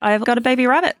I've got a baby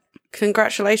rabbit.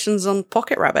 Congratulations on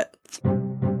Pocket Rabbit.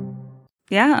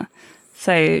 Yeah.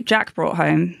 So Jack brought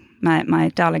home,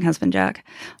 my darling husband Jack,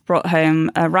 brought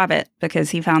home a rabbit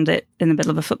because he found it in the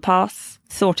middle of a footpath,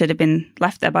 thought it had been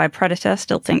left there by a predator,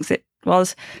 still thinks it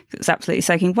was, because it's absolutely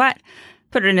soaking wet,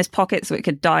 put it in his pocket so it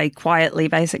could die quietly,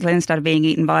 basically, instead of being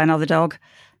eaten by another dog.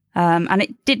 And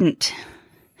it didn't.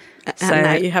 And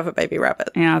now you have a baby rabbit.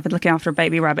 Yeah, I've been looking after a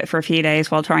baby rabbit for a few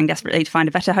days while trying desperately to find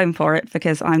a better home for it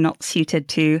because I'm not suited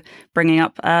to bringing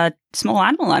up a small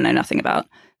animal I know nothing about.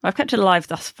 I've kept it alive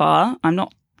thus far. I'm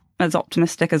not as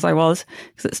optimistic as I was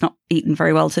because it's not eaten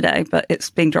very well today, but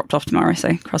it's being dropped off tomorrow,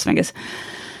 so cross fingers.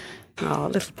 Oh,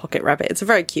 little pocket rabbit. It's a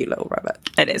very cute little rabbit.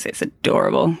 It is. It's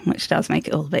adorable, which does make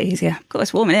it a little bit easier. God,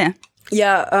 it's warm in here.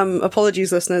 Yeah,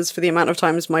 apologies, listeners, for the amount of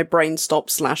times my brain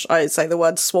stops / I say the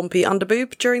word swampy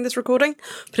underboob during this recording,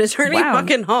 but it's really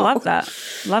fucking hot. Love that.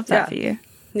 Love that for you.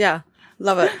 Yeah,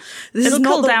 love it. It'll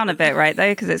cool down a bit, right,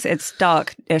 though, because it's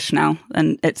dark-ish now,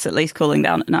 and it's at least cooling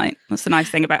down at night. That's the nice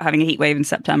thing about having a heat wave in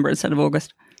September instead of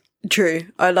August. True.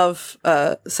 I love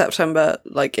September,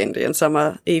 like Indian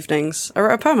summer evenings. I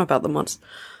wrote a poem about them once.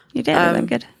 You did? They're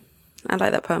good. I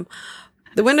like that poem.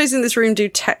 The windows in this room do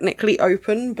technically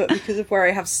open, but because of where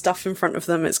I have stuff in front of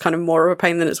them, it's kind of more of a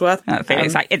pain than it's worth.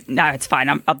 It's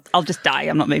fine. I'll just die.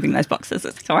 I'm not moving those boxes.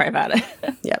 Don't worry about it.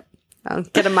 Yeah. I'll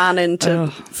get a man in to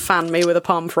fan me with a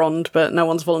palm frond, but no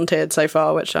one's volunteered so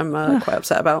far, which I'm quite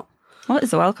upset about. What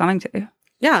is the world coming to?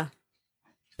 Yeah.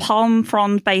 Palm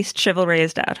frond-based chivalry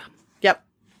is dead. Yep.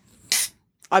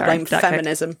 I blame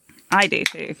feminism. I do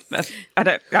too.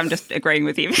 I'm just agreeing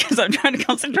with you because I'm trying to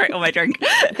concentrate on my drink.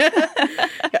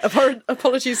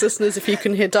 Apologies, listeners, if you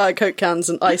can hear Diet Coke cans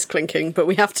and ice clinking, but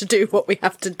we have to do what we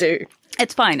have to do.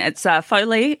 It's fine. It's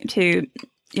Foley to,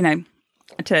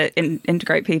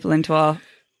 integrate people into our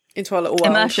little world.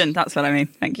 Immersion. That's what I mean.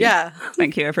 Thank you. Yeah.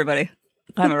 Thank you, everybody.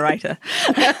 I'm a writer.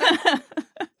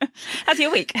 How's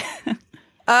your week?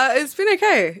 It's been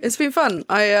okay. It's been fun.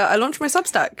 I launched my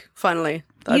Substack finally.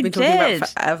 That I've been talking about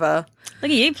forever.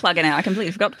 Look at you plugging it. I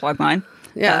completely forgot to plug mine.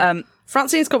 Yeah.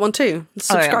 Francine's got one too.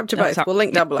 Subscribe to both. We'll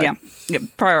link down below. Yeah.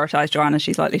 Prioritise Joanna.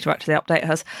 She's likely to actually update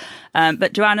hers.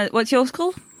 But Joanna, what's yours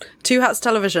called? Two Hats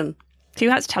Television. Two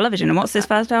Hats Television. And what's this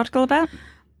first article about?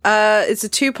 It's a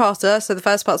two-parter. So the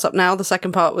first part's up now. The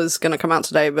second part was going to come out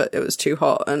today, but it was too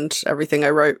hot and everything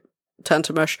I wrote turned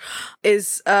to mush.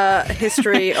 Is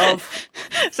history of...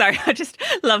 Sorry, I just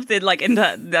loved the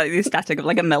static of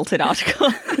like a melted article.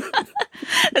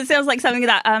 It sounds like something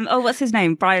that what's his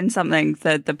name? Brian something,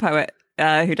 the poet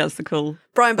who does the cool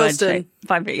Brian Bilston.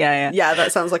 Yeah,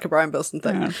 that sounds like a Brian Bilston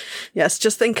thing. Yeah. Yes,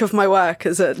 just think of my work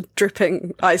as a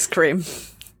dripping ice cream.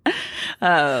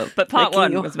 But part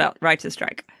one was about writer's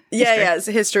strike. Yeah, it's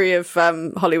a history of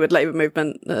Hollywood labour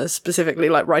movement, specifically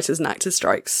like writers and actors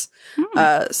strikes.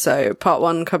 So part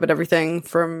one covered everything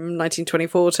from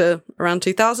 1924 to around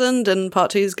 2000, and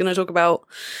part two is going to talk about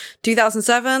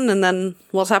 2007 and then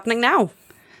what's happening now.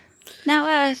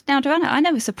 Now, Joanna, I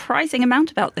know a surprising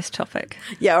amount about this topic.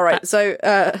 Yeah, all right. So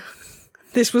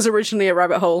this was originally a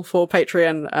rabbit hole for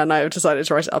Patreon, and I decided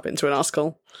to write it up into an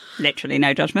article. Literally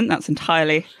no judgment. That's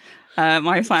entirely...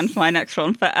 my plan for my next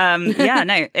one. But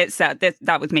it's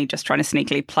that was me just trying to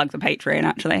sneakily plug the Patreon,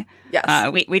 actually.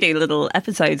 Yes. We do little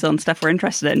episodes on stuff we're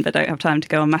interested in, but don't have time to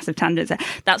go on massive tangents.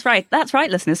 That's right,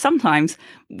 listeners. Sometimes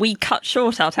we cut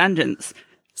short our tangents.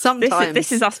 Sometimes.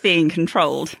 This is us being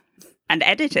controlled and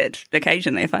edited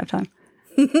occasionally if I have time.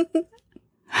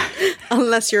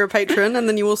 Unless you're a patron, and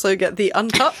then you also get the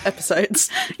uncut episodes.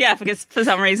 Yeah, because for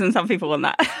some reason some people want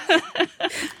that.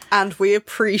 And we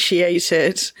appreciate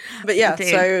it. But yeah,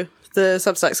 Indeed. So the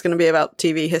Substack's going to be about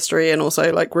TV history and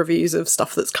also like reviews of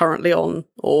stuff that's currently on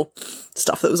or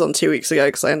stuff that was on 2 weeks ago,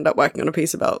 because I ended up working on a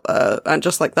piece about and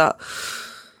just like that.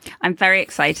 I'm very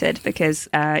excited because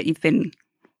you've been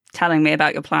telling me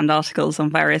about your planned articles on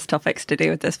various topics to do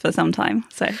with this for some time.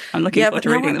 So I'm looking forward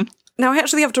to reading them. Now I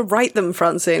actually have to write them,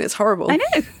 Francine. It's horrible. I know,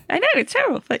 it's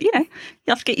terrible, but you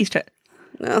have to get used to it.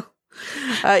 No.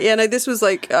 This was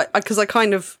like, because I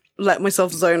kind of let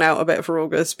myself zone out a bit for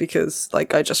August because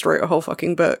like I just wrote a whole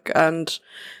fucking book and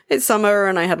it's summer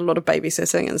and I had a lot of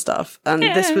babysitting and stuff. And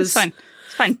this was... It's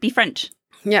fine. Be French.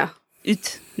 Yeah.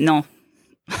 No.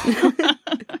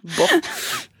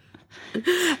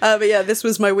 But yeah, this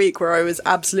was my week where I was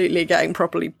absolutely getting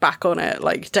properly back on it.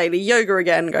 Like daily yoga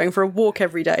again, going for a walk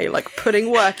every day, like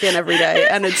putting work in every day,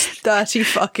 and it's 30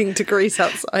 fucking degrees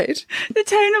outside. The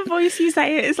tone of voice you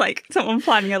say it is like someone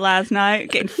planning a lads night,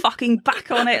 getting fucking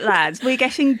back on it, lads. We're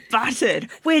getting battered.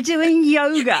 We're doing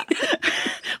yoga.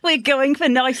 We're going for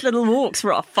nice little walks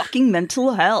for our fucking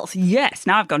mental health. Yes,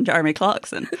 now I've gone Jeremy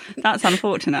Clarkson. That's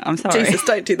unfortunate. I'm sorry. Jesus,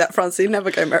 don't do that, Francine.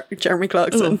 Never go Jeremy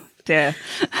Clarkson. Ooh, dear.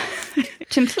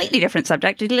 Completely different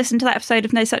subject. Did you listen to that episode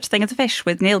of No Such Thing as a Fish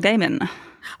with Neil Gaiman?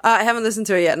 I haven't listened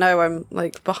to it yet. No, I'm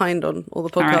like behind on all the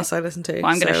podcasts I listen to.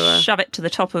 Well, I'm going to shove it to the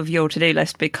top of your to-do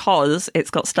list because it's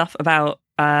got stuff about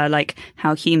like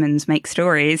how humans make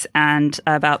stories and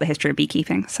about the history of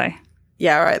beekeeping. So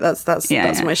yeah, right. That's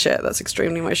my shit. That's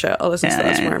extremely my shit. I'll listen to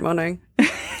that tomorrow morning.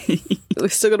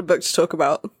 We've still got a book to talk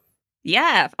about.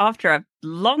 Yeah, after a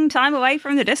long time away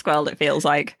from the Discworld, it feels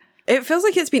like. It feels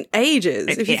like it's been ages.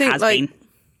 If you think, like,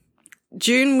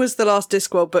 June was the last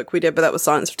Discworld book we did, but that was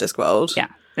Science of Discworld. Yeah,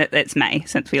 it's May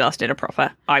since we last did a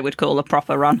proper, I would call a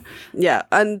proper run. Yeah,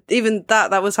 and even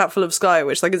that was Hatful of Sky,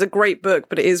 which, like, is a great book,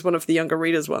 but it is one of the younger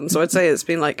readers' ones. So I'd say it's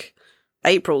been, like,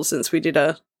 April since we did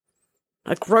a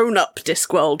grown-up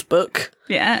Discworld book.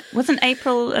 Yeah, wasn't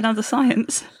April another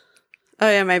Science? Oh,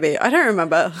 yeah, maybe. I don't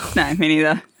remember. No, me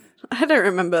neither. I don't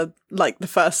remember, like, the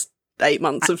first 8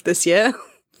 months of this year.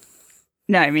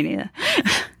 No, me neither.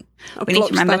 We need to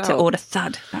remember to order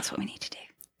Thud. That's what we need to do.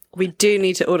 We do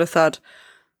need to order Thud.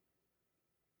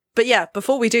 But yeah,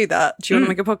 before we do that, do you want to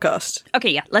make a podcast? Okay,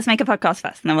 yeah. Let's make a podcast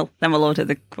first, and then we'll order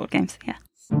the board games. Yeah.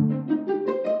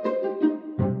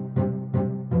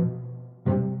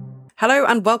 Hello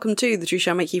and welcome to The Truth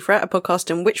Shall Make You Fret, a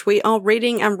podcast in which we are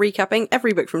reading and recapping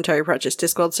every book from Terry Pratchett's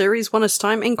Discworld series, one at a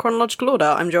time in chronological order.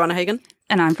 I'm Joanna Hagan.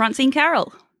 And I'm Francine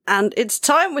Carroll. And it's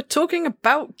time we're talking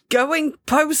about Going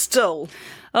Postal.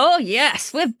 Oh,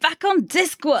 yes. We're back on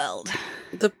Discworld.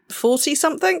 The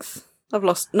 40-somethingth? I've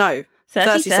lost... No.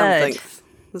 30-somethingth.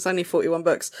 There's only 41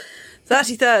 books.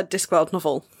 33rd Discworld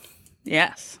novel.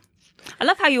 Yes. I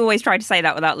love how you always try to say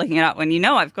that without looking it up when you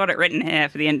know I've got it written here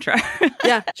for the intro.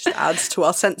 Yeah, just adds to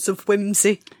our sense of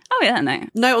whimsy. Oh, yeah, no.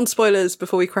 Note on spoilers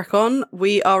before we crack on.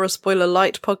 We are a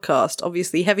spoiler-light podcast.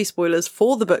 Obviously, heavy spoilers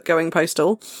for the book Going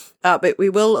Postal, but we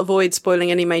will avoid spoiling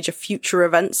any major future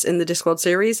events in the Discworld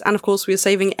series. And, of course, we are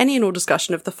saving any and all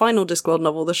discussion of the final Discworld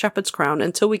novel, The Shepherd's Crown,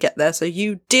 until we get there, so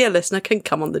you, dear listener, can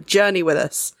come on the journey with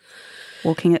us.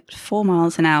 Walking at 4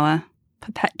 miles an hour,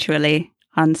 perpetually,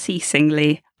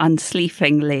 unceasingly,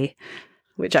 unsleepingly.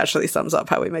 Which actually sums up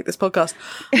how we make this podcast.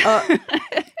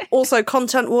 Also,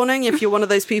 content warning, if you're one of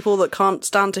those people that can't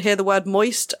stand to hear the word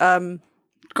moist,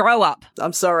 grow up.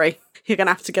 I'm sorry. You're going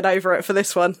to have to get over it for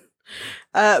this one.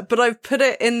 But I've put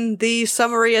it in the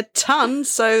summary a ton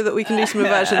so that we can do some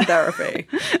aversion therapy.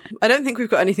 I don't think we've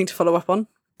got anything to follow up on.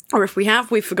 Or if we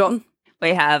have, we've forgotten. We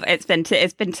have. It's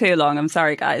been too long. I'm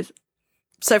sorry, guys.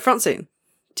 So, Francine,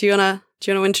 do you want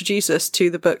to introduce us to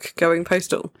the book Going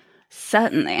Postal?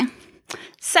 Certainly.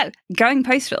 So, Going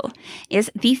Postal is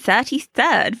the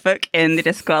 33rd book in the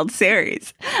Discworld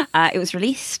series. It was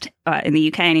released, in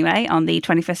the UK anyway, on the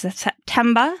 25th of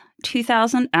September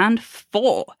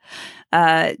 2004.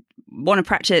 One of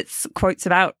Pratchett's quotes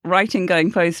about writing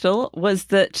Going Postal was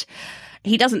that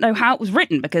he doesn't know how it was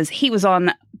written because he was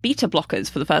on beta blockers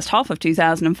for the first half of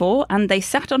 2004 and they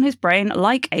sat on his brain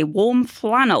like a warm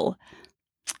flannel,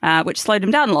 which slowed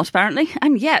him down a lot apparently,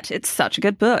 and yet it's such a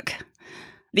good book.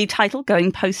 The title,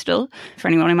 Going Postal, for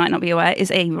anyone who might not be aware,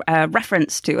 is a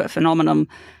reference to a phenomenon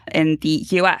in the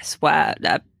US where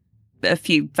a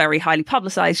few very highly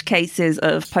publicised cases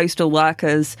of postal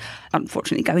workers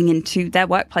unfortunately going into their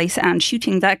workplace and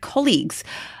shooting their colleagues.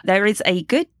 There is a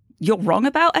good You're Wrong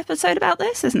About episode about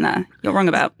this, isn't there? You're Wrong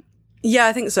About. Yeah,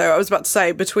 I think so. I was about to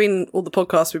say, between all the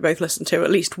podcasts we both listen to,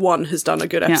 at least one has done a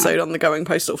good episode on the Going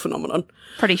Postal phenomenon.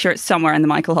 Pretty sure it's somewhere in the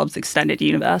Michael Hobbs extended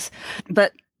universe.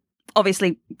 But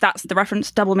obviously, that's the reference,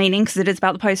 double meaning, because it is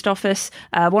about the post office.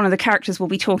 One of the characters we'll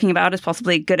be talking about is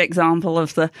possibly a good example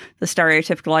of the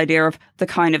stereotypical idea of the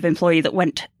kind of employee that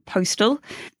went postal.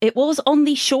 It was on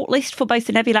the shortlist for both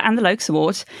the Nebula and the Lokes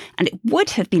Awards, and it would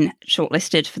have been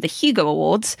shortlisted for the Hugo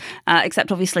Awards,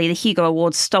 except obviously the Hugo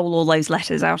Awards stole all those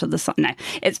letters out of the sun. No,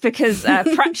 it's because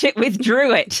Pratchett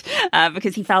withdrew it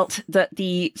because he felt that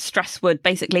the stress would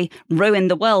basically ruin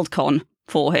the Worldcon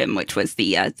for him, which was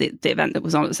the event that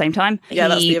was on at the same time. Yeah,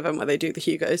 that's the event where they do the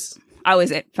Hugos. Oh, is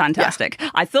it? Fantastic. Yeah.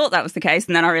 I thought that was the case,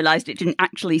 and then I realised it didn't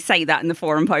actually say that in the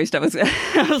forum post I was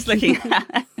looking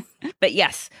at. But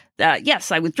yes,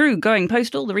 I withdrew going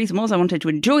postal. The reason was I wanted to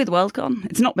enjoy the Worldcon.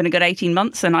 It's not been a good 18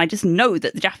 months, and I just know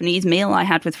that the Japanese meal I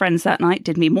had with friends that night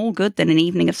did me more good than an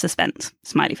evening of suspense.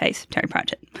 Smiley face, Terry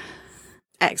Pratchett.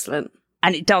 Excellent.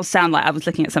 And it does sound like I was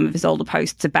looking at some of his older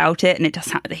posts about it, and it does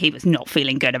sound that he was not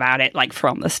feeling good about it, like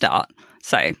from the start.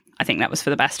 So I think that was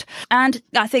for the best. And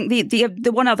I think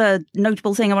the one other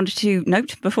notable thing I wanted to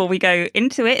note before we go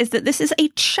into it is that this is a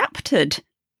chaptered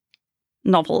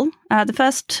novel, the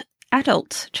first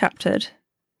adult chaptered.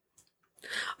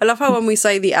 I love how when we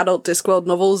say the adult Discworld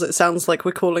novels, it sounds like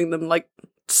we're calling them like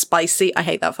spicy. I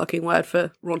hate that fucking word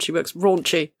for raunchy books.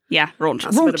 Raunchy. Yeah, raunch.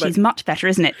 Raunchy is much better,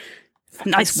 isn't it?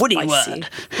 Nice woody word.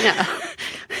 Yeah.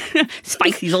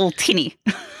 Spicy's all tinny.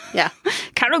 Yeah.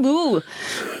 Caribou.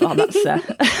 Oh, that's... I'm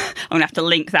going to have to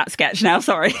link that sketch now,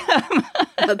 sorry.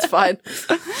 That's fine.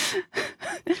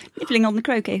 Nibbling on the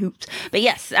croquet hoops. But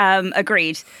yes,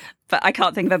 agreed. But I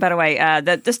can't think of a better way.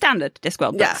 The standard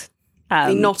Discworld books.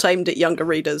 Yeah. Not aimed at younger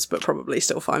readers, but probably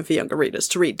still fine for younger readers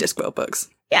to read Discworld books.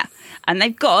 Yeah. And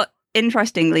they've got,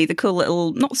 interestingly, the cool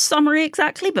little, not summary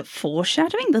exactly, but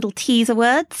foreshadowing, little teaser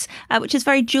words, which is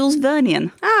very Jules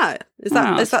Vernean. Ah, is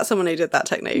that someone who did that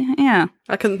technique? Yeah.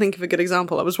 I couldn't think of a good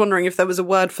example. I was wondering if there was a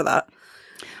word for that.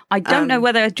 I don't know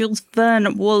whether Jules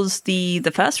Verne was the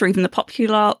first or even the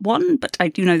popular one, but I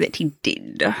do know that he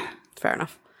did. Fair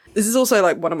enough. This is also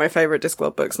like one of my favourite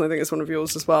Discworld books, and I think it's one of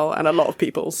yours as well, and a lot of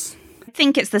people's. I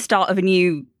think it's the start of a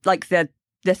new, like the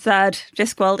third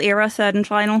Discworld era, third and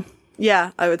final.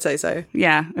 Yeah, I would say so.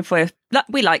 Yeah, if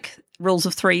we like rules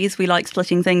of threes, we like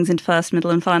splitting things into first,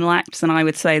 middle and final acts, and I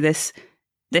would say this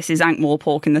is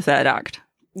Ankh-Morpork in the third act.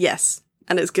 Yes,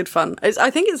 and it's good fun. I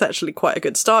think it's actually quite a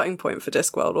good starting point for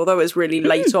Discworld, although it's really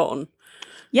late on.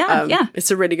 Yeah.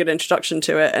 It's a really good introduction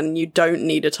to it, and you don't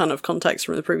need a ton of context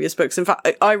from the previous books. In fact,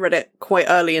 I read it quite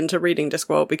early into reading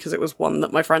Discworld because it was one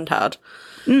that my friend had.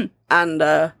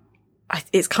 And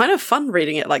it's kind of fun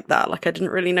reading it like that. Like, I didn't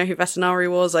really know who Vetinari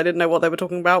was. I didn't know what they were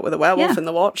talking about with a werewolf in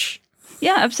the watch.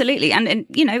 Yeah, absolutely. And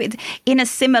you know, it's in a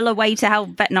similar way to how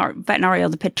Vetinari or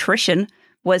the Patrician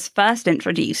was first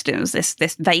introduced. It was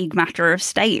this vague matter of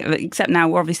state, except now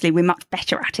we're much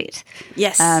better at it.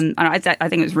 Yes. And I think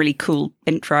it was a really cool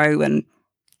intro. And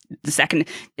the second,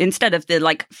 instead of the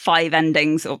like 5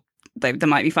 endings, or there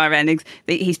might be 5 endings,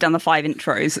 he's done the 5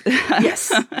 intros.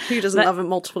 Yes. Who doesn't love a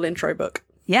multiple intro book?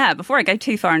 Yeah, before I go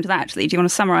too far into that, actually, do you want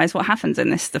to summarise what happens in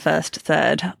the first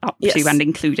third, up to and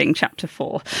including chapter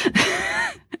 4?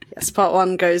 Yes, part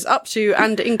 1 goes up to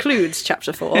and includes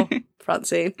chapter 4.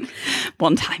 Francine.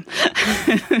 One time.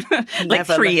 Like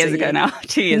 3 years ago now.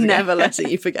 2 years ago. Never letting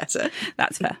you forget it.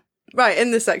 That's fair. Right,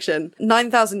 in this section,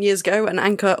 9,000 years ago, an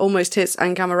anchor almost hits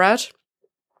Ankamarad.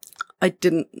 I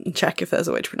didn't check if there's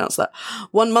a way to pronounce that.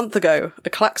 1 month ago, a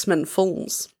Klaxman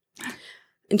falls.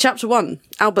 In chapter 1,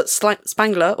 Albert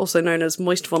Spangler, also known as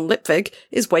Moist von Lipwig,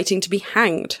 is waiting to be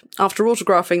hanged. After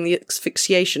autographing the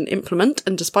asphyxiation implement,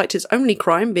 and despite his only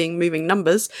crime being moving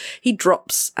numbers, he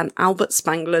drops and Albert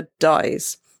Spangler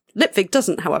dies. Lipwig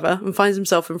doesn't, however, and finds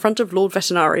himself in front of Lord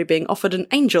Vetinari being offered an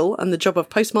angel and the job of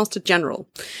Postmaster General.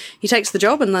 He takes the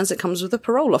job and learns it comes with a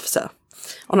parole officer.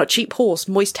 On a cheap horse,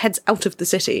 Moist heads out of the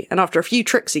city, and after a few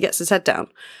tricks he gets his head down.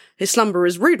 His slumber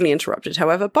is rudely interrupted,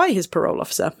 however, by his parole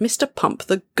officer, Mr. Pump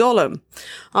the Golem.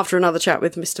 After another chat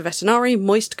with Mr. Vetinari,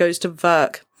 Moist goes to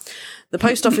Verk. The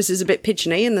post office is a bit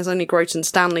pigeony, and there's only Grote and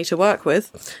Stanley to work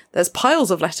with. There's piles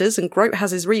of letters, and Grote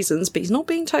has his reasons, but he's not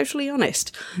being totally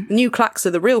honest. The new clacks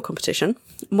are the real competition.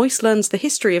 Moist learns the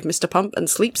history of Mr. Pump and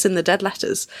sleeps in the dead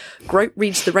letters. Grote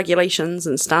reads the regulations,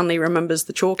 and Stanley remembers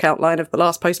the chalk outline of the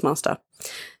last postmaster.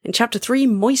 In chapter 3,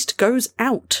 Moist goes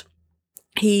out.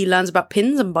 He learns about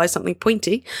pins and buys something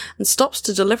pointy, and stops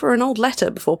to deliver an old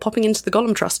letter before popping into the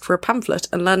Golem Trust for a pamphlet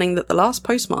and learning that the last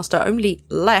postmaster only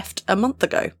left a month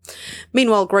ago.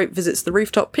 Meanwhile, Grote visits the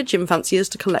rooftop pigeon fanciers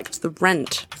to collect the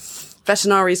rent.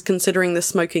 Vetinari's considering the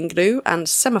smoking glue and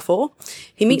semaphore.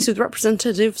 He meets with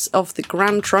representatives of the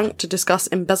Grand Trunk to discuss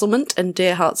embezzlement and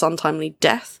Deerheart's untimely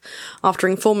death. After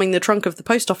informing the trunk of the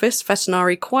post office,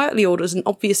 Vetinari quietly orders an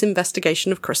obvious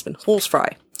investigation of Crispin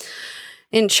Horsefly.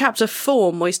 In chapter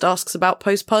 4, Moist asks about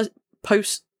past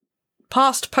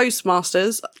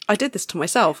postmasters. I did this to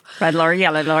myself. Red lorry,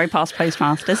 yellow lorry, past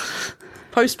postmasters.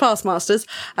 Pastmasters,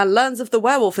 and learns of the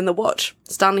werewolf in the watch.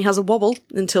 Stanley has a wobble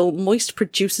until Moist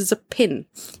produces a pin.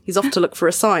 He's off to look for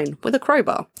a sign, with a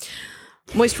crowbar.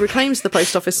 Moist reclaims the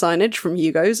post office signage from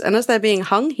Hugo's, and as they're being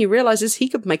hung, he realises he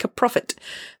could make a profit.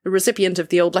 The recipient of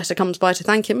the old letter comes by to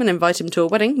thank him and invite him to a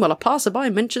wedding, while a passerby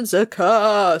mentions a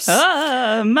curse.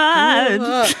 Ah,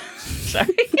 mad!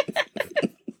 Sorry.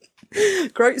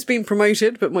 Groat's been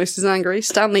promoted, but Moist is angry.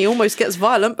 Stanley almost gets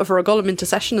violent before a Gollum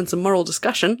intercession and some moral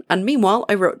discussion. And meanwhile,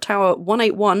 over at Tower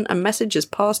 181, a message is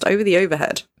passed over the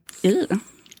overhead. Ew.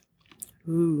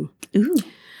 Ooh. Ooh.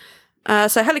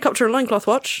 So helicopter and loincloth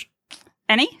watch.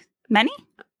 Any? Many?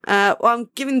 Well, I'm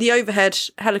giving the overhead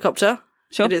helicopter.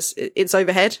 Sure. It's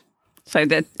overhead. So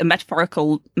a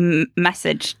metaphorical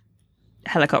message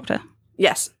helicopter.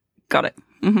 Yes. Got it.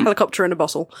 Mm-hmm. Helicopter in a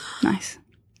bottle. Nice.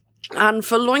 And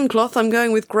for loincloth, I'm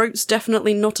going with Groat's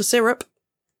definitely not a syrup.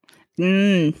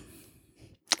 Yeah,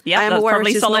 that's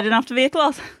probably solid enough to be a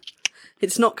cloth.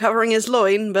 It's not covering his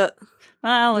loin, but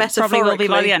well, it probably will be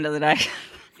by the end of the day.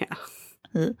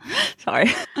 Yeah.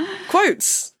 Sorry.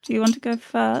 Quotes. Do you want to go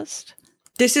first?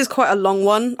 This is quite a long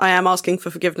one. I am asking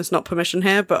for forgiveness, not permission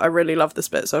here, but I really love this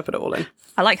bit, so I put it all in.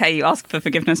 I like how you ask for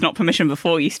forgiveness, not permission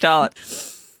before you start.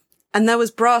 And there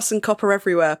was brass and copper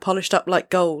everywhere, polished up like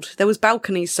gold. There was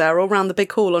balconies, sir, all round the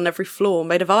big hall on every floor,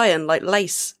 made of iron like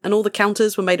lace. And all the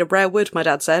counters were made of rare wood, my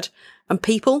dad said. And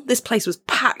people, this place was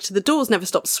packed. The doors never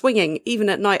stopped swinging, even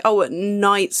at night. Oh, at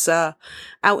night, sir.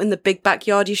 Out in the big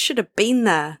backyard, you should have been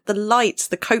there. The lights,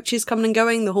 the coaches coming and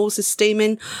going, the horses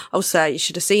steaming. Oh, sir, you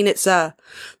should have seen it, sir.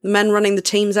 The men running the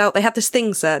teams out, they had this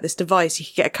thing, sir, this device. You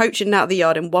could get a coach in and out of the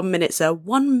yard in 1 minute, sir.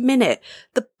 1 minute.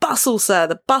 The bustle, sir,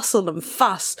 the bustle and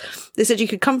fuss. They said you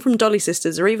could come from Dolly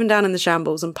Sisters or even down in the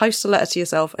shambles and post a letter to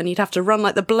yourself, and you'd have to run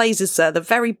like the blazes, sir, the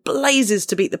very blazes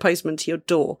to beat the postman to your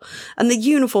door. And the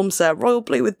uniform, sir, royal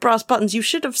blue with brass buttons, you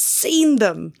should have seen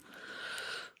them.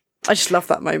 I just love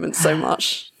that moment so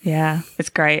much. Yeah, it's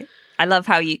great. I love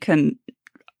how you can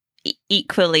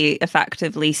equally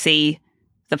effectively see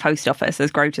the post office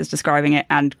as Groat is describing it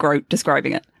and Groat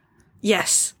describing it.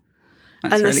 Yes.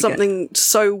 That's and there's really something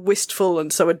so wistful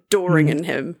and so adoring in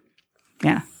him.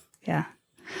 Yeah, yeah.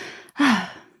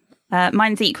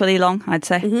 Mine's equally long, I'd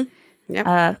say. Mm-hmm.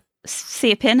 Yeah.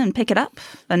 See a pin and pick it up,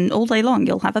 and all day long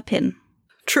you'll have a pin.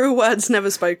 True words never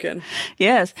spoken.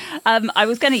 Yes. I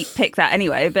was going to pick that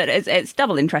anyway, but it's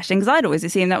double interesting because I'd always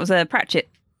assumed that was a Pratchett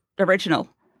original.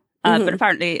 But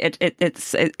apparently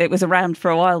it was around for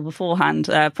a while beforehand.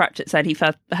 Pratchett said he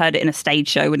first heard it in a stage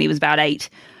show when he was about 8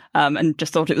 and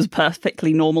just thought it was a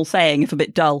perfectly normal saying, if a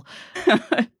bit dull.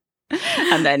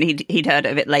 And then he'd heard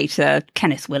of it later.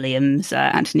 Kenneth Williams,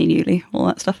 Anthony Newley, all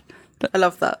that stuff. But I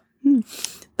love that.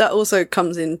 That also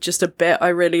comes in just a bit I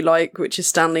really like, which is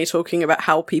Stanley talking about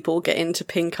how people get into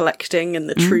pin collecting and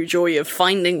the true joy of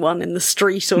finding one in the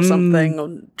street or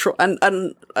something.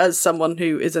 And as someone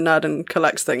who is a nerd and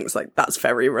collects things, like, that's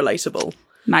very relatable.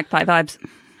 Magpie vibes.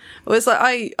 Well, it's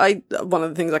like I one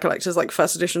of the things I collect is like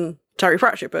first edition Terry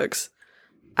Pratchett books,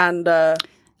 and I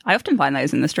often find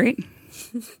those in the street.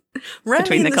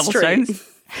 Between the cobblestones.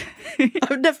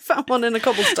 I've never found one in a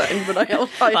cobblestone, but I hold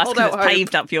out hope.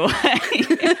 Paved up your way.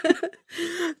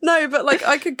 No, but like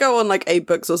I could go on like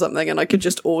A-Books or something and I could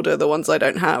just order the ones I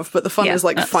don't have, but the fun is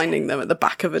like finding them at the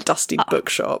back of a dusty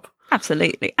bookshop.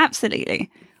 Absolutely.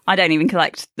 I don't even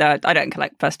collect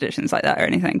first editions like that or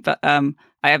anything, but I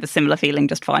have a similar feeling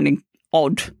just finding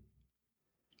odd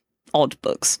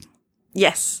books.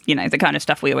 Yes. You know, the kind of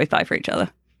stuff we always buy for each other.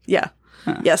 Yeah.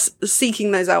 Yes,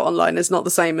 seeking those out online is not the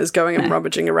same as going and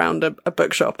rummaging around a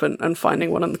bookshop and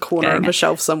finding one on the corner of a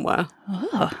shelf somewhere.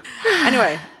 Oh.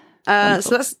 Anyway,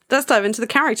 so let's dive into the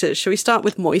characters. Shall we start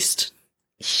with Moist?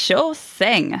 Sure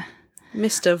thing.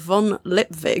 Mr. von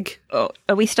Lipwig. Oh,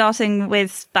 are we starting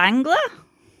with Spangler?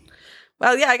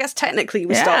 Well, yeah, I guess technically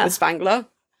we start with Spangler.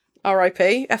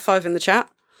 R.I.P. F5 in the chat.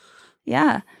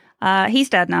 Yeah, he's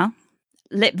dead now.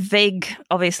 Lipwig,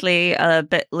 obviously a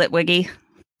bit Litwiggy.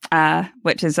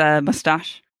 Which is a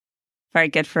moustache. Very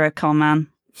good for a con man.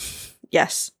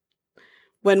 Yes.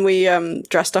 When we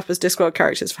dressed up as Discworld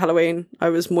characters for Halloween, I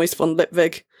was Moist von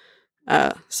Lipwig.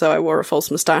 So I wore a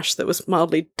false moustache that was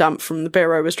mildly damp from the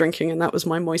beer I was drinking, and that was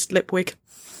my Moist Lipwig.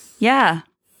 Yeah.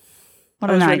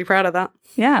 I was really proud of that.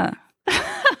 Yeah.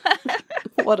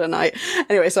 What a night.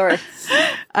 Anyway, sorry.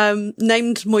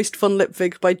 Named Moist von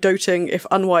Lipwig by doting, if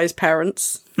unwise,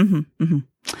 parents. Mm-hmm, mm-hmm.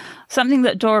 Something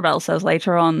that Dorabelle says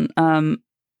later on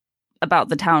about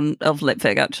the town of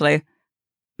Lipwig actually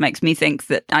makes me think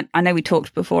that I know we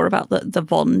talked before about the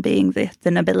von being the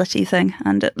nobility thing,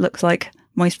 and it looks like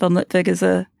Moist von Lipwig is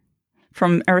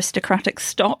from aristocratic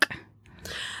stock.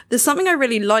 There's something I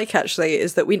really like, actually,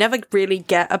 is that we never really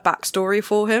get a backstory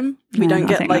for him. We don't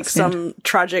get, like, some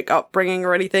tragic upbringing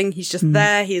or anything. He's just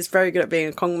there. He is very good at being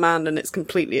a Kong man, and it's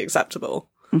completely acceptable.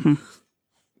 Mm-hmm.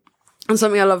 And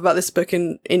something I love about this book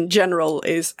in general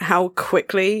is how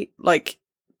quickly, like,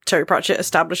 Terry Pratchett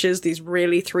establishes these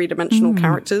really three-dimensional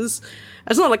characters.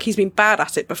 It's not like he's been bad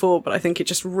at it before, but I think it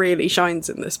just really shines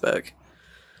in this book.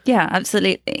 Yeah,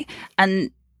 absolutely.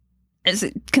 And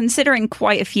considering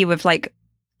quite a few of like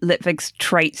Litvig's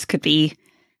traits could be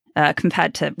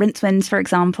compared to Rincewind's, for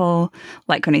example,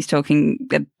 like when he's talking,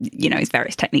 his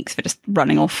various techniques for just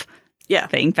running off,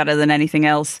 being better than anything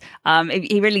else.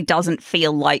 He really doesn't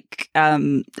feel like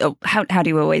how do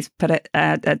you always put it?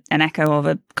 An echo of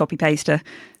a copy paster.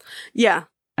 Yeah.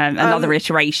 Another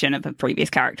iteration of a previous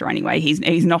character. Anyway,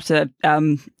 he's not a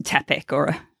Tepic or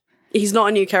a. He's not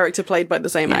a new character played by the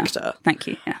same actor. Thank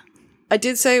you. Yeah. I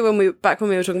did say when we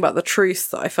were talking about the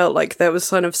truth that I felt like there was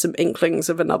kind of some inklings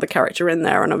of another character in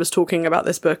there, and I was talking about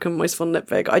this book and Moise von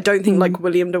Lipwig. I don't think like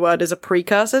William de Worde is a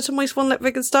precursor to Moise von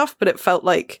Lipwig and stuff, but it felt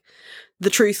like the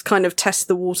truth kind of tests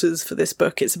the waters for this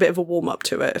book. It's a bit of a warm up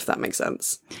to it, if that makes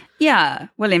sense. Yeah,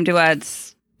 William de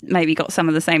Worde's maybe got some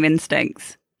of the same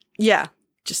instincts. Yeah,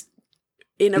 just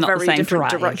in a very different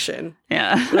direction.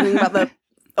 Yeah, learning about the.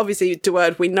 Obviously, de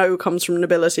Worde we know comes from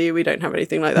nobility. We don't have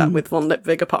anything like that with von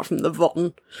Lipwig apart from the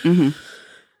von.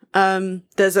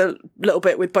 There's a little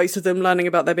bit with both of them learning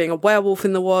about there being a werewolf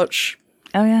in the watch.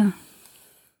 Oh, yeah.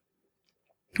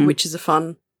 Which is a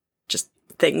fun just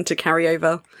thing to carry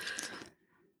over.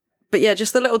 But yeah,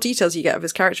 just the little details you get of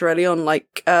his character early on,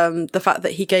 like the fact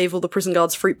that he gave all the prison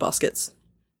guards fruit baskets.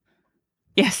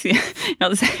 Yes, yeah.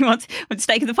 Not the same ones. When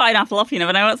taking the pineapple off, you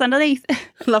never know what's underneath.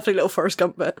 Lovely little Forrest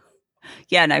Gump bit.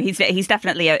 Yeah, no, he's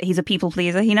definitely he's a people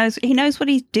pleaser. He knows what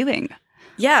he's doing.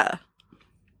 Yeah,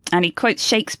 and he quotes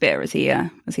Shakespeare as he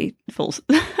falls.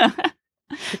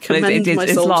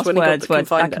 His last words were,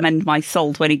 "I commend my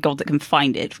soul to any God that can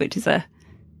find it," which is a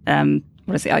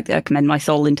what is it? I commend my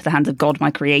soul into the hands of God, my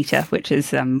Creator, which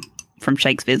is from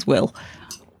Shakespeare's Will.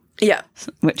 Yeah,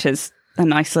 which is a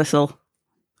nice little,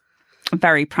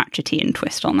 very Pratchettian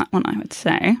twist on that one, I would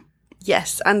say.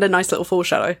 Yes, and a nice little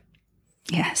foreshadow.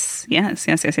 Yes. Smoking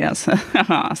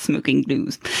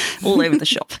gnu's all over the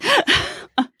shop.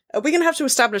 Are we going to have to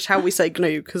establish how we say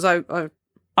gnu? Because I'm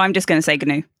just going to say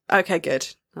gnu. Okay, good.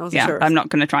 I wasn't sure. I'm not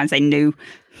going to try and say new.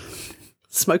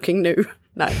 Smoking gnu.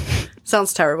 No.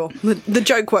 Sounds terrible. The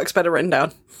joke works better written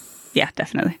down. Yeah,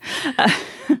 definitely.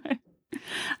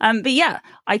 But yeah,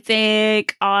 I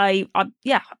think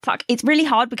fuck. It's really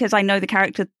hard because I know the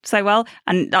character so well,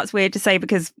 and that's weird to say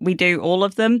because we do all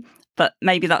of them. But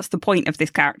maybe that's the point of this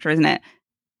character, isn't it?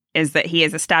 Is that he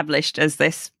is established as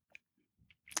this,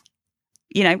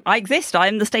 I exist. I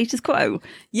am the status quo.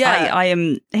 Yeah. I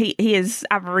am, he is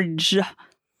average.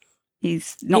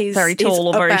 He's not very tall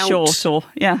or very short or,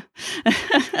 yeah.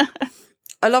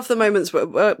 I love the moments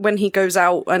when he goes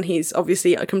out and he's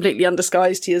obviously completely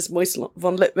undisguised. He is Moise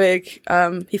von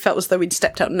Lipwig. He felt as though he'd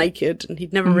stepped out naked and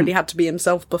he'd never really had to be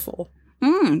himself before.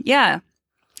 Yeah.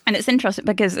 And it's interesting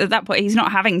because at that point, he's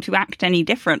not having to act any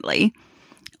differently.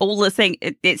 All the thing,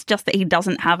 it's just that he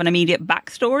doesn't have an immediate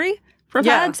backstory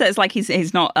prepared. So it's like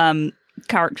he's not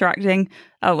character acting.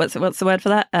 Oh, what's the word for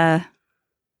that?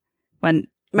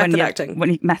 Method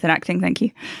acting. Method acting, thank you.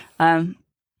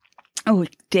 Oh,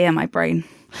 dear, my brain.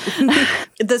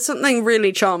 There's something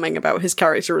really charming about his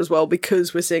character as well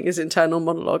because we're seeing his internal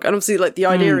monologue. And obviously, like, the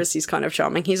idea is he's kind of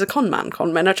charming. He's a con man.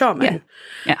 Con men are charming.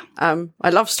 Yeah. I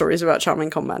love stories about charming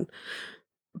con men.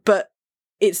 But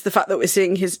it's the fact that we're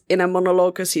seeing his inner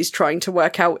monologue as he's trying to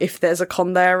work out if there's a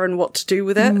con there and what to do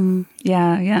with it.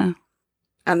 Yeah.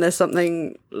 And there's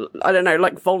something, I don't know,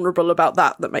 like vulnerable about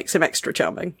that makes him extra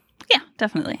charming. Yeah,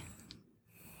 definitely.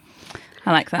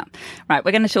 I like that. Right,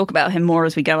 we're going to talk about him more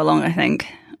as we go along, I think.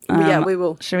 Yeah, we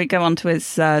will. Should we go on to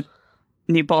his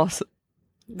new boss?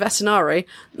 Vetinari.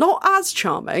 Not as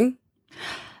charming.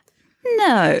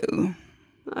 No.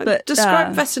 I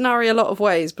describe Vetinari a lot of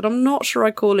ways, but I'm not sure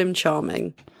I call him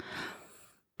charming.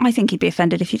 I think he'd be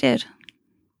offended if you did.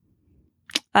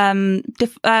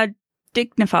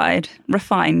 Dignified.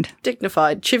 Refined.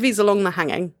 Dignified. Chivies along the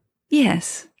hanging.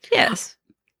 Yes.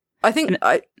 I think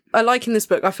I like in this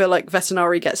book, I feel like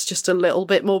Vetinari gets just a little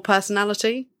bit more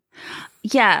personality.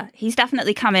 Yeah, he's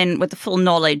definitely come in with the full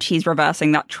knowledge he's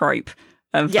reversing that trope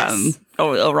of,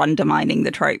 or undermining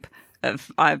the trope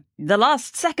of the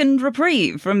last second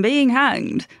reprieve from being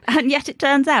hanged. And yet it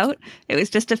turns out it was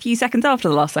just a few seconds after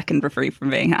the last second reprieve from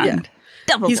being hanged. Yeah.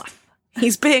 Double bluff.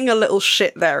 He's being a little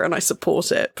shit there and I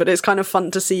support it, but it's kind of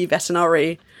fun to see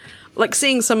Vetinari, like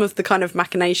seeing some of the kind of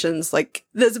machinations. Like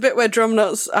there's a bit where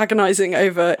Drumnut's agonizing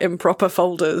over improper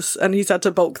folders and he's had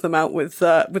to bulk them out with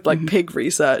pig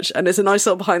research, and it's a nice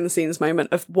little behind the scenes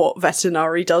moment of what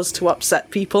Vetinari does to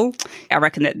upset people. I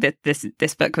reckon that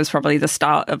this book was probably the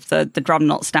start of the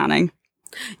Drumnut standing.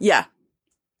 Yeah.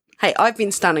 Hey, I've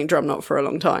been standing Drumnut for a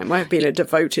long time. I've been a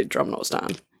devoted Drumnut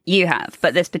stan. You have,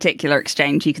 but this particular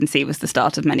exchange you can see was the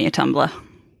start of many a Tumblr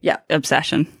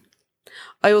obsession.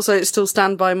 I also still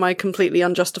stand by my completely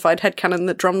unjustified headcanon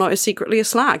that Drumknot is secretly a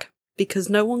slag, because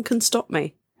no one can stop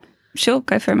me. Sure,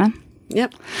 go for it, man.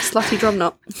 Yep, slutty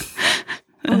Drumknot.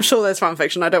 I'm sure there's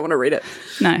fanfiction, I don't want to read it.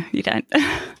 No, you don't.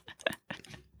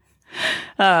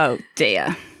 Oh,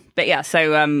 dear. But yeah,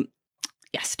 so,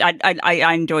 yes,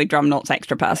 I enjoy Drumknot's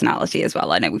extra personality as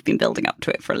well. I know we've been building up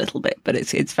to it for a little bit, but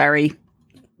it's very...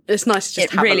 It's nice to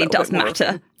just it really does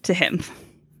matter to him.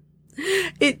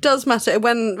 It does matter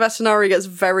when Vetinari gets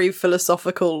very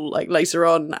philosophical, like later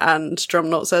on, and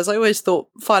Drumknot says, I always thought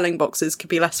filing boxes could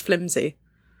be less flimsy.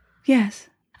 Yes.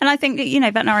 And I think,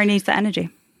 Vetinari needs that energy.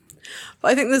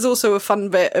 But I think there's also a fun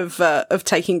bit of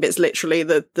taking bits literally.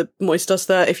 The Moist does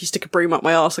that. If you stick a broom up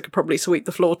my arse, I could probably sweep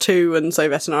the floor too. And so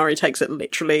Vetinari takes it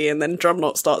literally, and then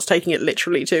Drumknot starts taking it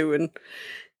literally too. And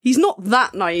he's not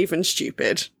that naive and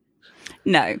stupid.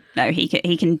 No, he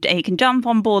can jump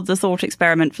on board the thought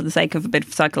experiment for the sake of a bit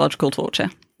of psychological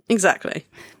torture. Exactly.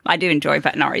 I do enjoy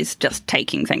Vetinari's just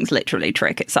taking things literally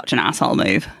trick. It's such an asshole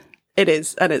move. It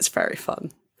is, and it's very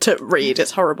fun to read.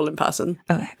 It's horrible in person.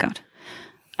 Oh, God.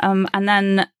 And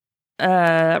then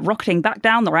rocketing back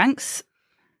down the ranks,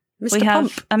 we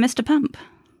have a Mr. Pump.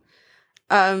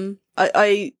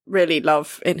 I really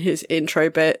love in his intro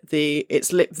bit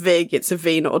it's Lip Vig, it's a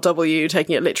V not a W,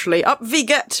 taking it literally. Up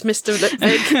Viget, Mr. Lip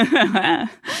Vig.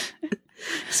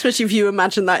 Especially if you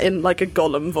imagine that in like a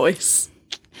Gollum voice.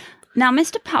 Now,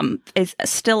 Mr. Pump is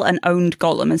still an owned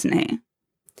golem, isn't he?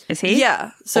 Is he?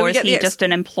 Yeah. So or is he just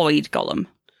an employed golem?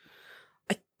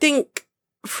 I think,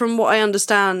 from what I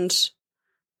understand,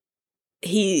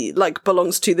 he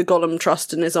belongs to the Golem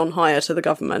Trust and is on hire to the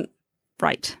government.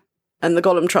 Right. And the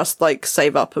Golem Trust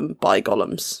save up and buy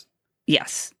golems.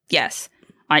 Yes.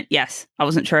 I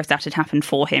wasn't sure if that had happened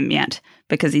for him yet,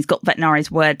 because he's got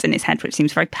Vetinari's words in his head, which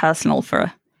seems very personal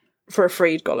for a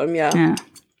freed golem. Yeah.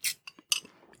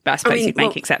 But I suppose you'd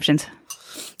make exceptions.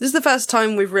 This is the first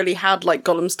time we've really had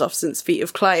golem stuff since Feet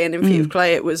of Clay, and in Feet of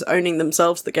Clay it was owning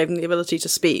themselves that gave them the ability to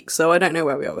speak. So I don't know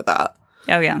where we are with that.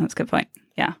 Oh yeah, that's a good point.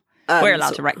 Yeah, we're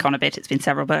allowed to retcon a bit. It's been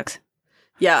several books.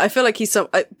 Yeah, I feel like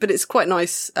but it's quite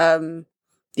nice. The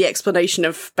explanation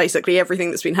of basically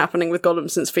everything that's been happening with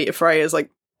golems since Feet of Frey is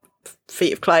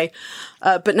Feet of Clay.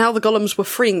 But now the golems were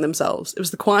freeing themselves. It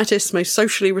was the quietest, most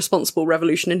socially responsible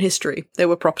revolution in history. They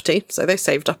were property, so they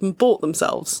saved up and bought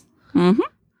themselves. Mm-hmm.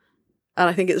 And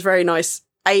I think it's very nice,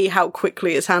 how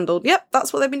quickly it's handled. Yep,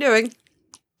 that's what they've been doing.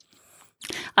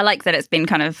 I like that it's been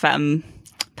kind of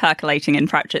percolating in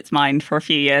Pratchett's mind for a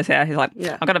few years here. He's like,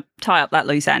 I've got to tie up that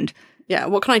loose end. Yeah,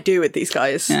 what can I do with these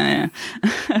guys? Yeah.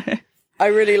 I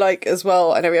really like as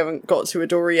well, I know we haven't got to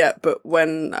Adora yet, but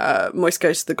when Moist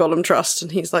goes to the Golem Trust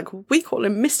and he's like, we call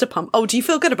him Mr. Pump. Oh, do you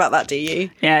feel good about that, do you?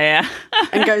 Yeah.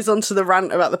 And goes on to the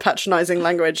rant about the patronising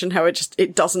language and how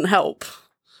it doesn't help.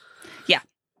 Yeah,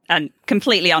 and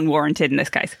completely unwarranted in this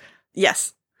case.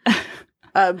 Yes.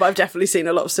 But I've definitely seen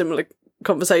a lot of similar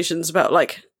conversations about,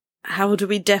 how do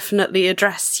we definitely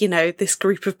address, this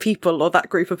group of people or that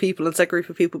group of people, and said group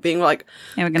of people being like,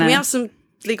 can we have some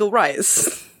legal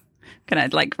rights? Gonna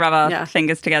rub our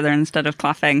fingers together instead of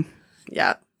clapping.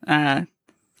 Yeah.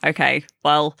 Okay,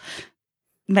 well,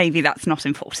 maybe that's not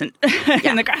important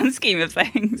in the grand scheme of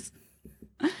things.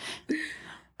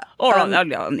 Or on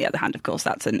the other hand, of course,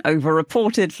 that's an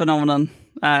over-reported phenomenon.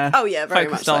 Very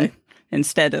much so.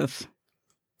 Instead of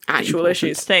actual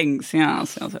issues. Things,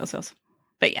 yes.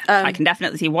 But yeah, I can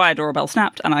definitely see why a doorbell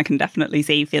snapped, and I can definitely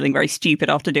see feeling very stupid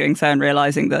after doing so and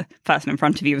realising the person in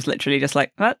front of you was literally just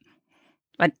like, what?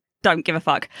 I don't give a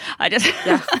fuck. I just...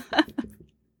 Yeah.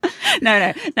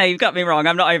 No, you've got me wrong.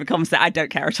 I'm not overconfident. I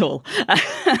don't care at all.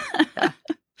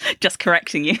 Just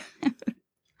correcting you.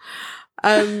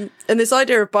 And this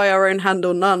idea of by our own hand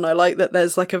or none, I like that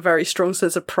there's a very strong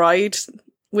sense of pride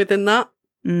within that.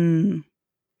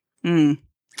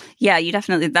 Yeah,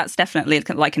 that's definitely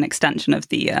an extension of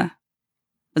the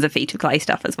Feet of Clay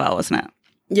stuff as well, wasn't it?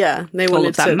 Yeah, they wanted all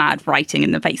of that mad writing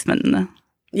in the basement and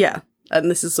yeah, and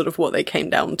this is sort of what they came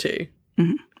down to.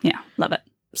 Mm-hmm. Yeah, love it.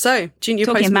 So, junior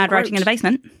talking postman of mad Grote. writing in the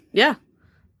basement. Yeah,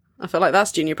 I feel like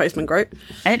that's junior postman Grote.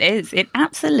 It is. It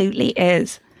absolutely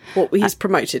is. Well, he's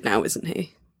promoted now, isn't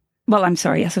he? Well, I'm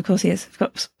sorry. Yes, of course he is. Of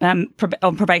course, on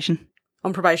probation.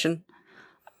 On probation.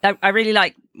 I really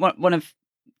like one of.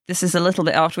 This is a little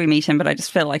bit after we meet him, but I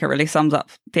just feel like it really sums up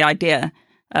the idea.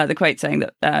 The quote saying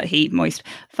that Moist,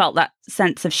 felt that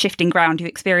sense of shifting ground you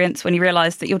experience when you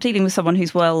realise that you're dealing with someone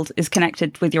whose world is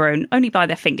connected with your own only by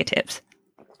their fingertips.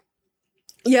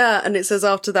 Yeah, and it says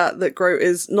after that Grote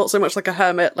is not so much like a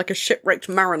hermit, like a shipwrecked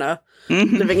mariner,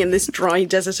 living in this dry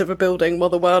desert of a building while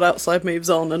the world outside moves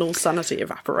on and all sanity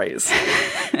evaporates.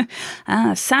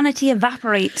 Sanity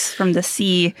evaporates from the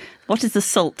sea. What is the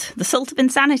salt? The salt of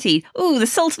insanity. Ooh, the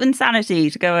salt of insanity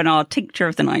to go in our tincture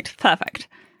of the night. Perfect.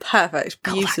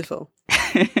 Beautiful.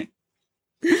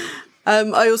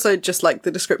 I also just like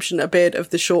the description a bit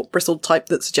of the short bristled type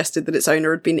that suggested that its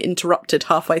owner had been interrupted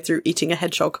halfway through eating a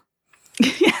hedgehog.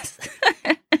 Yes.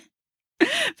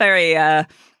 Very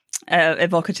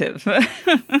evocative.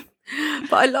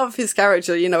 But I love his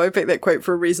character. You know, I picked that quote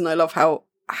for a reason. I love how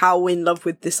in love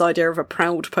with this idea of a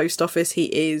proud post office he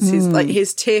is.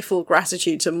 His tearful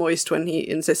gratitude to Moist when he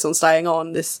insists on staying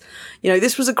on. This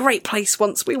was a great place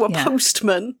once. We were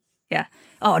postmen. Yeah.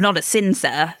 Oh, not a sin,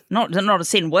 sir. Not a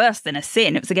sin worse than a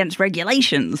sin. It was against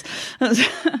regulations.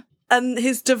 And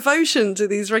his devotion to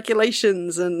these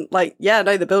regulations and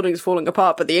the building's falling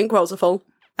apart, but the inkwells are full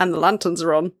and the lanterns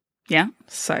are on. Yeah.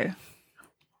 So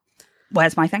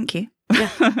where's my thank you?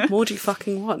 Yeah. More do you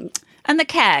fucking want? And the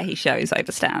care he shows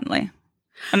over Stanley.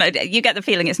 And you get the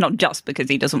feeling it's not just because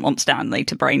he doesn't want Stanley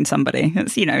to brain somebody.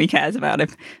 It's, he cares about him.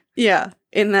 Yeah,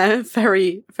 in their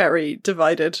very, very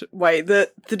divided way.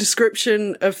 The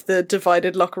description of the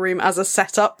divided locker room as a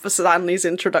setup for Stanley's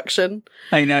introduction.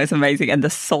 I know, it's amazing. And the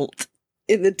salt.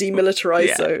 In the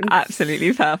demilitarized zone.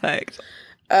 Absolutely perfect.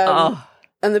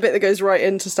 And the bit that goes right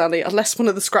into Stanley, unless one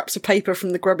of the scraps of paper from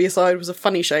the grubbier side was a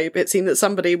funny shape, it seemed that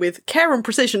somebody with care and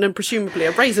precision and presumably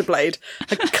a razor blade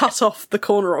had cut off the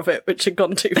corner of it, which had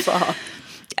gone too far.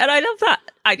 And I love that.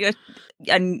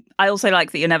 And I also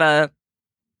like that you're never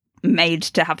made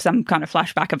to have some kind of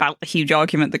flashback about the huge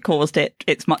argument that caused it.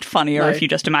 It's much funnier if you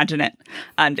just imagine it.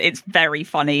 And it's very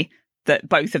funny that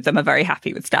both of them are very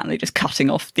happy with Stanley just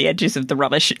cutting off the edges of the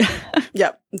rubbish.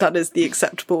 Yep, that is the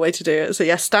acceptable way to do it. So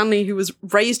yeah, Stanley, who was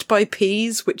raised by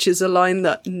peas, which is a line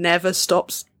that never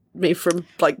stops me from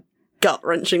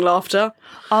gut-wrenching laughter.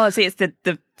 Oh, see, it's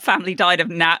the family died of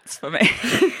gnats for me.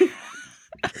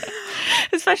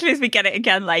 Especially as we get it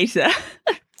again later.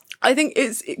 I think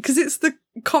it's because it's the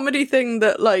comedy thing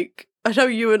that I know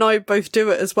you and I both do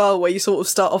it as well, where you sort of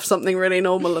start off something really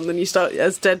normal and then you start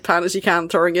as deadpan as you can,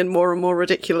 throwing in more and more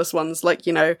ridiculous ones.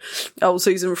 Old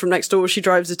Susan from next door, she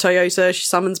drives a Toyota, she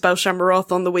summons Bel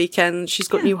Shamroth on the weekend, she's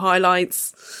got new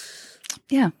highlights.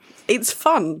 Yeah. It's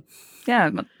fun.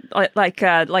 Yeah, like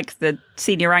the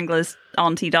senior wrangler's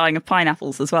auntie dying of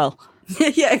pineapples as well.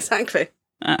 Yeah, exactly.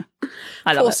 I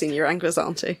love Poor it. senior wrangler's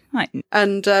auntie. Right.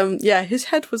 And, his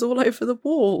head was all over the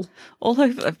wall. All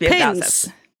over. Pins.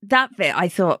 That bit, I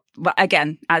thought,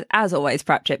 again, as always,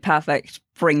 Pratchett, perfect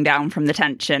bring down from the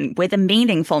tension with a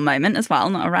meaningful moment as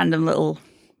well, not a random little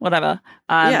whatever.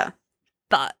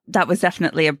 But that was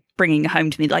definitely a bringing home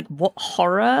to me, what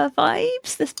horror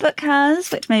vibes this book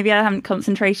has, which maybe I haven't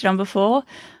concentrated on before.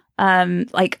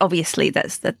 Obviously,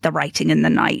 there's the writing in the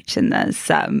night, and there's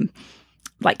the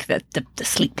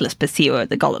sleepless pursuer,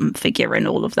 the Gollum figure, and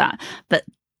all of that. But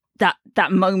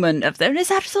that moment of there is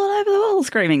apps all over the wall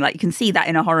screaming, you can see that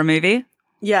in a horror movie.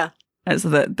 Yeah. As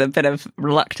the bit of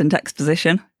reluctant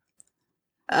exposition.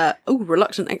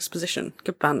 Reluctant Exposition.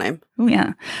 Good band name. Oh,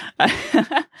 yeah.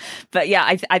 But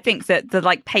yeah, I think that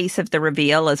the pace of the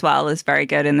reveal as well is very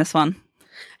good in this one.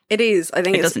 It is. I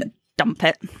think it doesn't dump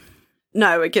it.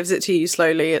 No, it gives it to you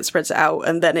slowly, it spreads it out,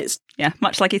 and then it's... Yeah,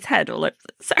 much like his head all over.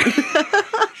 Sorry.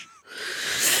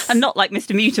 And not like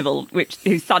Mr. Mutable,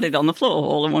 who thudded on the floor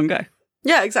all in one go.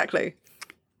 Yeah, exactly.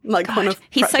 One of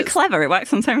he's so clever. It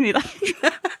works on so many levels.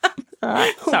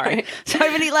 Sorry. Right. So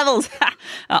many levels.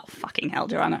 Oh, fucking hell,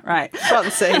 Joanna. Right.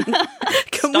 Francine,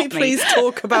 can we please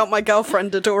talk about my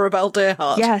girlfriend, Adorabelle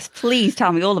Dearheart? Yes, please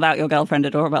tell me all about your girlfriend,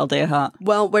 Adorabelle Dearheart.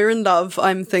 Well, we're in love.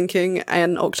 I'm thinking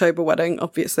an October wedding,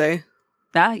 obviously.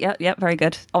 Yeah, very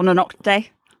good. On an Oct day?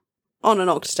 On an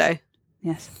Oct day.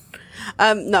 Yes.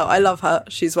 No, I love her.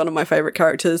 She's one of my favourite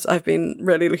characters. I've been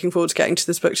really looking forward to getting to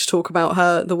this book to talk about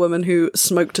her, the woman who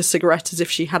smoked a cigarette as if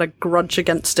she had a grudge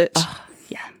against it. Oh,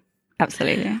 yeah,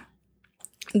 absolutely.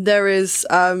 There is,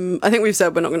 I think we've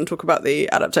said we're not going to talk about the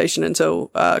adaptation until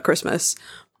Christmas,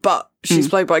 but she's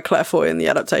played by Claire Foy in the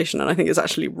adaptation, and I think it's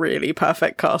actually really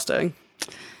perfect casting.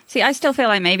 See, I still feel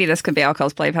like maybe this could be our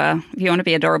cosplay of her. If you want to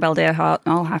be Adorabelle Dearheart,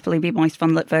 I'll happily be Moist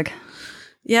von Litvig.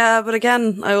 Yeah, but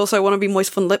again, I also want to be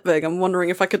Moist von Litvig. I'm wondering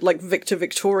if I could, Victor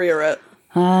Victoria it.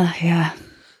 Yeah.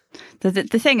 The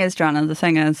thing is, Joanna,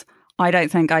 I don't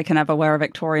think I can ever wear a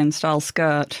Victorian-style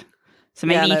skirt. So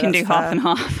maybe you can do fair. half and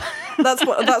half. That's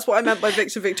what I meant by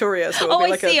Victor Victoria. So it'll be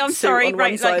like I'm sorry. On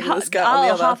one side and a skirt on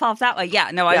the other. Half that way.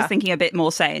 Yeah, no, I was thinking a bit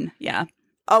more sane. Yeah.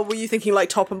 Oh, were you thinking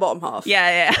top and bottom half?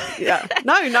 Yeah. Yeah.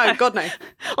 No, God no.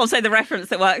 Also, the reference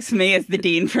that works for me is the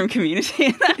Dean from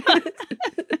Community.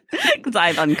 Because I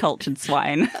have uncultured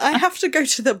swine. I have to go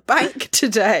to the bank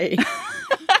today.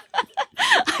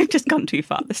 I just gone too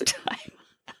far this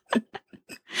time.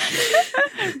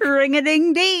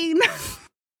 Ring-a-ding-ding.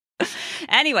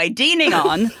 Anyway, Deaning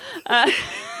on.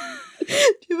 Do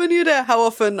you have any idea how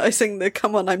often I sing the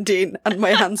 "Come on, I'm Dean" and my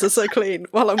hands are so clean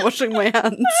while I'm washing my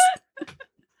hands?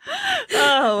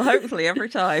 Oh, hopefully every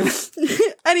time.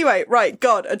 Anyway, right,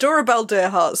 God, Adora Bell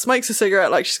Deerheart smokes a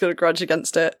cigarette like she's got a grudge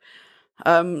against it.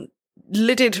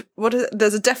 Lidded, what is it?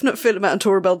 There's a definite feeling about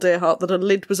Adora Bell Deerheart that a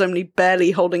lid was only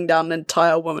barely holding down an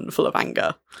entire woman full of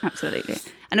anger. Absolutely.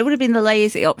 And it would have been the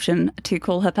lazy option to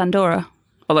call her Pandora.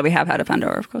 Although we have had a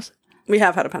Pandora, of course. We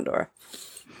have had a Pandora.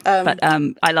 But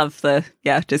I love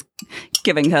just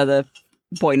giving her the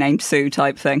boy named Sue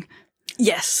type thing.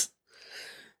 Yes.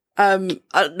 I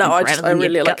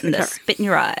really like the spit in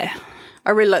your eye.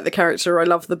 I really like the character. I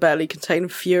love the barely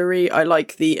contained fury. I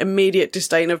like the immediate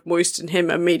disdain of Moist and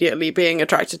him immediately being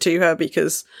attracted to her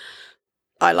because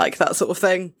I like that sort of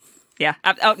thing. Yeah.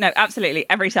 Oh, no, absolutely.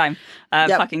 Every time.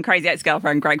 Fucking crazy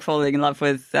ex-girlfriend Greg falling in love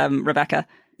with Rebecca.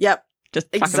 Yep.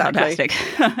 Just fucking fantastic.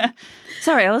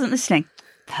 Sorry, I wasn't listening.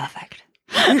 Perfect.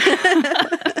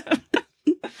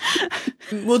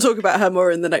 We'll talk about her more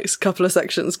in the next couple of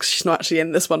sections because she's not actually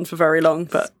in this one for very long,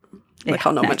 but I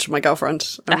can't not mention my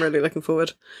girlfriend. I'm really looking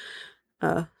forward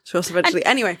to us eventually.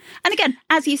 Anyway. And again,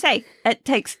 as you say, it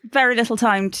takes very little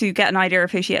time to get an idea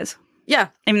of who she is. Yeah.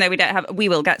 Even though we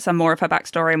will get some more of her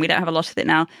backstory and we don't have a lot of it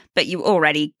now, but you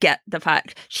already get the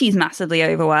fact she's massively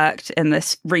overworked in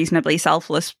this reasonably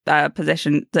selfless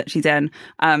position that she's in.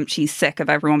 She's sick of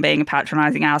everyone being a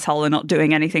patronising asshole and not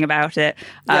doing anything about it.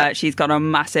 She's got a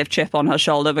massive chip on her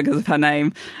shoulder because of her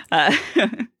name.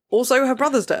 Also, her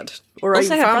brother's dead, or a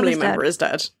family member is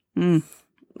dead. Mm.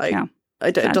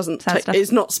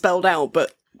 It's not spelled out,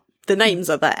 but the names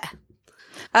are there.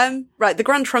 Right, the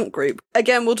Grand Trunk Group.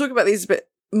 Again, we'll talk about these a bit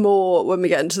more when we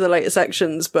get into the later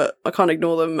sections, but I can't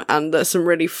ignore them, and there's some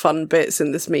really fun bits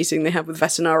in this meeting they have with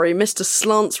Vetinari. Mr.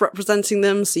 Slant's representing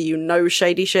them, so you know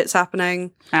shady shit's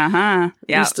happening. Uh-huh.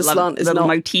 Yeah, Mr. Slant is not...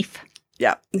 motif.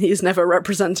 Yeah, he's never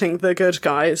representing the good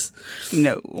guys.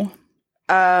 No.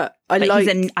 I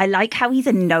like how he's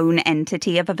a known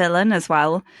entity of a villain as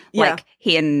well. Yeah. Like,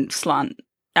 he and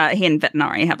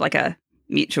Vetinari have, like, a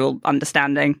mutual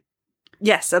understanding.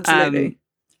 Yes, absolutely.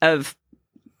 Of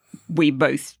we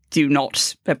both do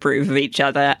not approve of each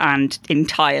other and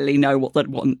entirely know what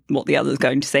the other's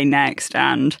going to say next,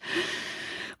 and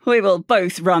we will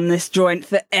both run this joint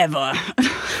forever.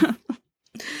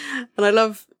 And I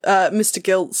love Mr.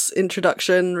 Gilt's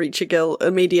introduction, Reacher Gilt,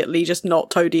 immediately just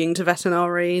not toadying to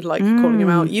Vetinari, like calling him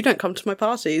out. You don't come to my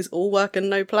parties, all work and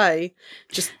no play.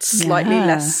 Just slightly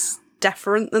less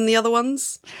deferent than the other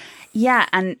ones. Yeah,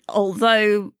 and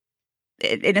although...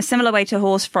 in a similar way to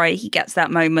Horsefry, he gets that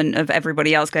moment of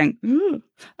everybody else going, ooh.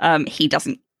 He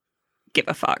doesn't give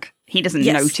a fuck. He doesn't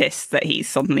notice that he's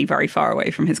suddenly very far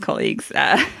away from his colleagues.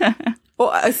 Well,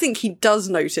 I think he does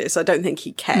notice. I don't think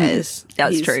he cares.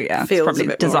 That's true, yeah. Feels it's probably a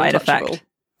bit desired more effect.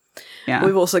 Yeah.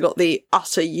 We've also got the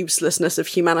utter uselessness of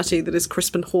humanity that is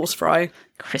Crispin Horsefry.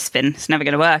 Crispin. It's never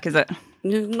going to work, is it?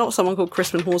 Not someone called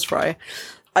Crispin Horsefry.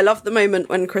 I love the moment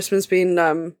when Crispin's been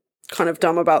kind of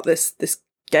dumb about this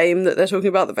game that they're talking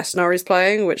about that Vetinari's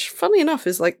playing, which funny enough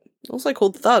is like also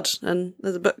called Thud, and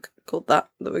there's a book called that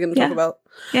we're going to talk about.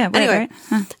 Yeah, anyway,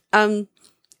 right. Huh.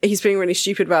 He's being really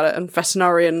stupid about it, and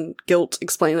Vetinari and Gilt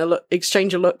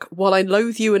exchange a look. While I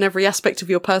loathe you in every aspect of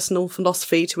your personal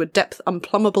philosophy to a depth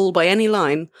unplumbable by any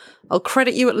line, I'll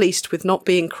credit you at least with not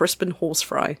being Crispin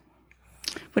Horsefry.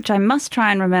 Which I must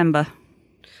try and remember.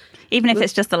 Even if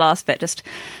it's just the last bit,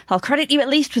 I'll credit you at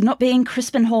least with not being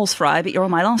Crispin Horsefry, but you're on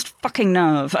my last fucking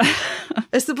nerve.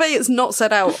 It's the way it's not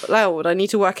said out loud. I need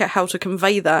to work out how to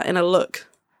convey that in a look.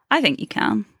 I think you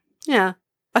can. Yeah.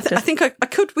 I think I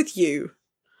could with you.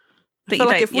 But I feel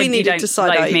like if we needed to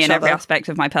side out me each in every other. aspect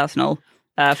of my personal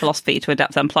philosophy to a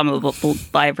depth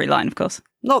unplumbable by every line, of course.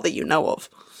 Not that you know of.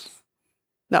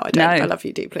 No, I don't. No. I love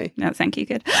you deeply. No, thank you.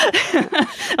 Good.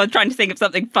 I was trying to think of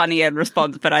something funny in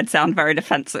response, but I'd sound very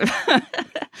defensive.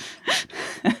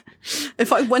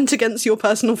 If I went against your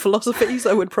personal philosophies,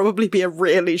 I would probably be a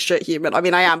really shit human. I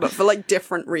mean, I am, but for like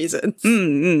different reasons.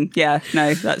 Yeah,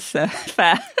 no, that's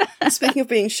fair. Speaking of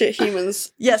being shit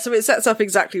humans, yeah, so it sets up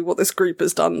exactly what this group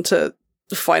has done to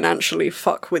financially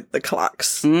fuck with the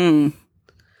Clacks.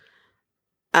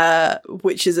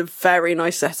 Which is a very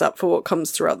nice setup for what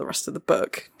comes throughout the rest of the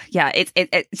book. Yeah,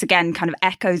 it's again kind of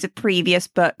echoes of previous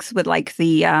books with like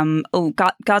the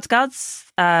Guards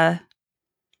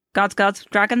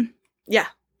Dragon.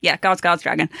 Yeah, Guards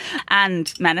Dragon,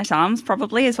 and Men at Arms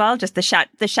probably as well. Just the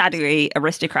shadowy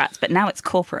aristocrats, but now it's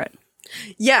corporate.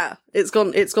 Yeah, it's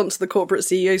gone to the corporate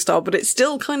CEO style, but it's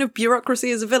still kind of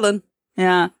bureaucracy as a villain.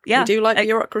 Yeah. I do like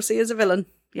bureaucracy as a villain.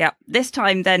 Yeah. This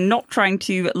time they're not trying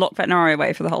to lock Vetinari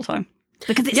away for the whole time.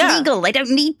 Because it's illegal. They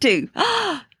don't need to.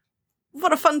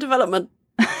 What a fun development.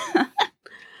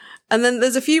 And then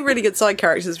there's a few really good side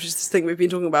characters, which is this thing we've been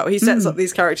talking about. He sets up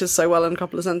these characters so well in a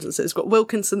couple of sentences. We've got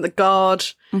Wilkinson, the guard,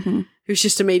 who's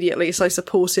just immediately so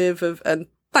supportive of and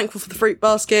thankful for the fruit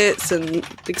baskets and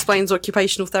explains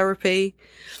occupational therapy.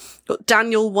 Got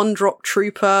Daniel, one drop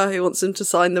trooper, who wants him to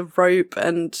sign the rope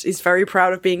and is very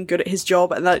proud of being good at his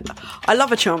job. And I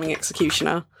love a charming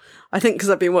executioner. I think because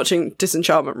I've been watching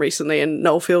Disenchantment recently and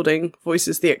Noel Fielding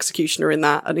voices the executioner in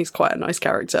that, and he's quite a nice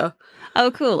character.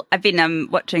 Oh, cool. I've been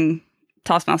watching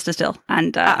Taskmaster still,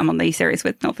 and I'm on the series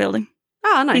with Noel Fielding.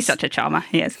 Ah, nice. He's such a charmer.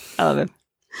 He is. I love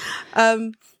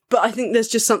him. But I think there's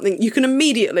just something, you can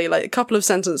immediately, like a couple of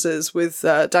sentences with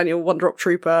Daniel, one drop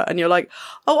trooper, and you're like,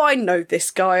 oh, I know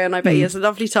this guy, and I bet he has a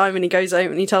lovely time, and he goes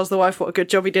home and he tells the wife what a good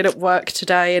job he did at work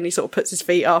today, and he sort of puts his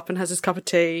feet up and has his cup of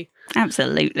tea.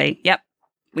 Absolutely. Yep.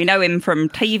 We know him from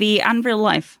TV and real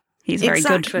life. He's a very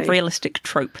good, realistic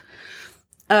trope.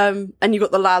 And you've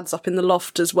got the lads up in the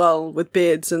loft as well with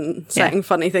beards and saying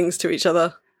funny things to each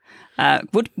other.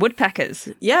 Woodpeckers.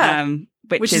 Yeah.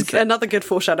 Which is another good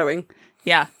foreshadowing.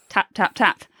 Yeah. Tap, tap,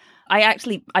 tap.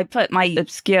 I put my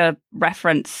obscure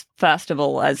reference first of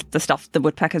all as the stuff the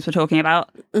woodpeckers were talking about.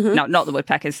 No, not the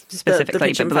woodpeckers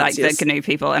specifically, but like the GNU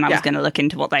people. And I was going to look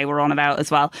into what they were on about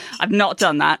as well. I've not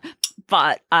done that.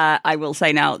 But I will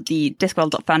say now, the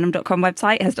discworld.fandom.com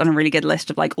website has done a really good list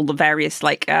of like all the various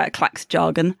like Clax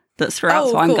jargon that's throughout.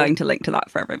 So I'm going to link to that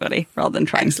for everybody rather than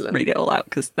trying to read it all out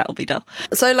because that'll be dull.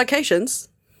 So locations.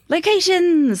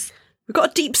 We've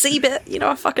got a deep sea bit. You know,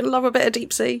 I fucking love a bit of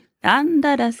deep sea.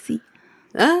 Under the sea.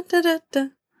 Da, da, da, da,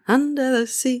 under the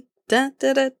sea. Da,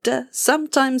 da, da, da.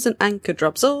 Sometimes an anchor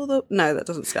drops all the... No, that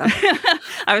doesn't sound.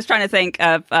 I was trying to think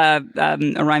of a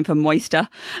rhyme for moister.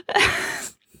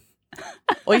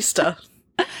 Oyster.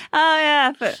 Oh,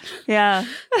 yeah. But, yeah.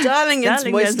 Darling, it's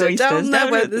moister. Down there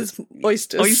where there's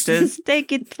oysters. Oysters.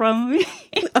 Take it from me.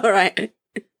 All right.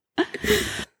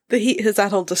 The heat has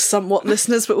addled us somewhat,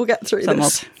 listeners, but we'll get through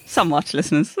this. Somewhat,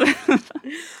 listeners.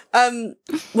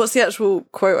 What's the actual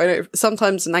quote? I know.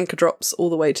 Sometimes an anchor drops all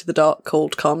the way to the dark,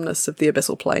 cold calmness of the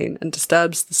abyssal plain and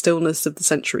disturbs the stillness of the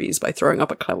centuries by throwing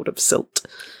up a cloud of silt.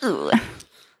 Ooh.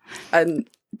 And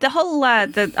the whole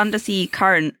the undersea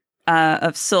current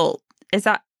of salt, is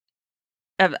that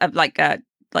like that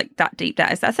deep?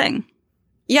 That is that thing?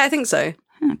 Yeah, I think so.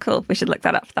 Oh, cool. We should look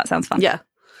that up. That sounds fun. Yeah.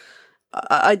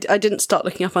 I didn't start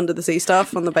looking up under the sea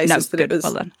stuff on the basis that it was...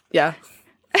 Well done. Yeah.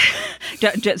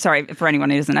 Sorry, for anyone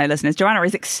who doesn't know, listeners, Joanna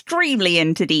is extremely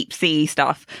into deep sea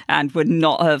stuff and would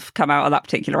not have come out of that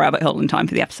particular rabbit hole in time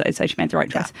for the episode, so she made the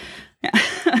right choice. Yeah.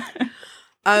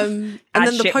 And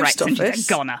then the post office.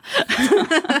 Goner.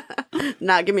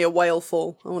 Nah, give me a whale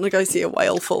fall. I want to go see a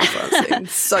whale fall first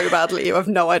so badly. You have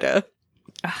no idea.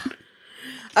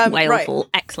 Whale fall,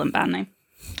 excellent band name.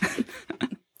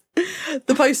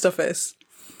 The post office.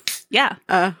 Yeah.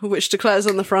 Which declares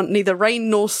on the front neither rain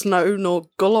nor snow nor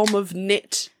glom of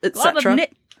knit, etc.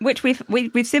 Which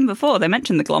we've seen before. They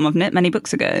mentioned the glom of knit many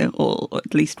books ago, or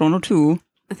at least one or two.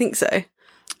 I think so.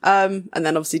 And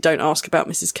then obviously don't ask about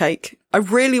Mrs. Cake. I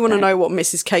really want to know what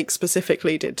Mrs. Cake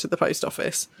specifically did to the post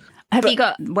office. Have you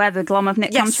got where the glom of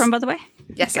knit comes from, by the way?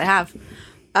 Yes, I have.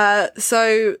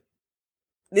 So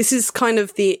this is kind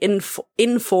of the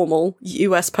informal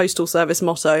US Postal Service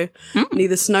motto.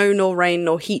 Neither snow nor rain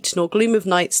nor heat nor gloom of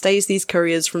night stays these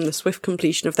couriers from the swift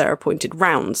completion of their appointed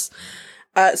rounds.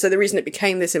 So the reason it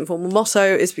became this informal motto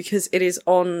is because it is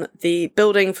on the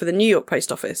building for the New York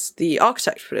Post Office. The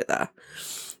architect put it there.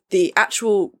 The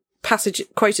actual passage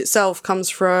quote itself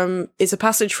is a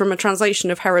passage from a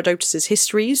translation of Herodotus's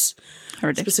Histories,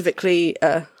 specifically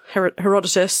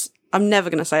Herodotus. I'm never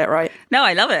going to say it right. No,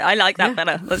 I love it. I like that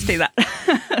better. Let's do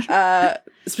that.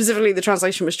 Specifically, the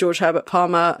translation was George Herbert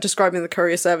Palmer describing the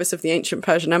courier service of the ancient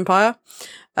Persian Empire.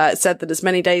 It said that as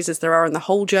many days as there are in the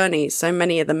whole journey, so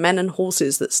many are the men and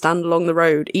horses that stand along the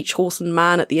road, each horse and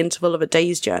man at the interval of a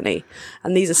day's journey.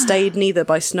 And these are stayed neither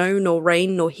by snow, nor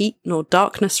rain, nor heat, nor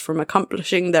darkness from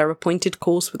accomplishing their appointed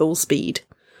course with all speed.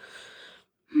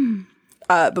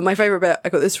 But my favourite bit, I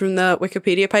got this from the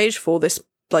Wikipedia page for this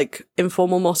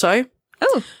informal motto.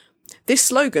 Oh. This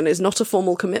slogan is not a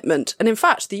formal commitment, and in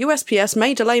fact, the USPS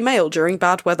may delay mail during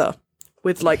bad weather,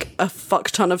 with a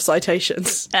fuck ton of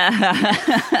citations. And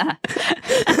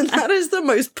that is the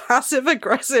most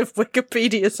passive-aggressive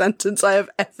Wikipedia sentence I have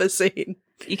ever seen.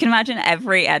 You can imagine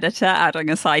every editor adding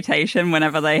a citation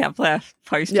whenever they have their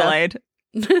post delayed.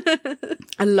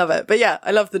 I love it. But yeah,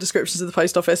 I love the descriptions of the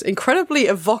post office. Incredibly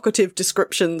evocative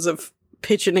descriptions of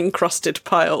pigeon-encrusted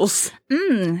piles.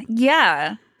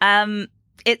 Yeah.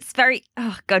 It's very...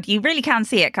 Oh, God, you really can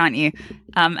see it, can't you?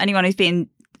 Anyone who's been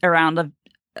around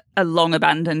a long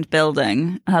abandoned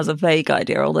building has a vague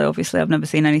idea, although obviously I've never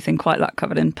seen anything quite that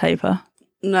covered in paper.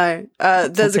 No.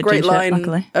 There's a great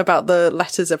line about the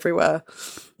letters everywhere.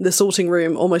 The sorting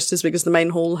room, almost as big as the main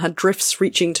hall, had drifts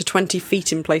reaching to 20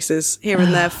 feet in places. Here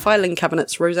and there, filing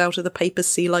cabinets rose out of the paper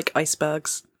sea like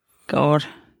icebergs. God.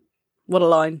 What a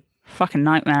line. Fucking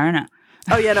nightmare, innit?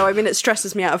 Oh, yeah, no, I mean, it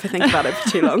stresses me out if I think about it for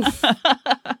too long.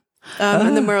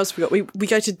 And then where else we got? We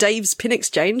go to Dave's pin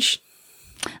exchange.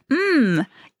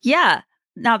 Yeah.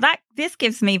 Now, this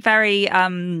gives me very...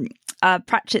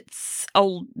 Pratchett's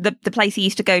the place he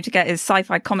used to go to get his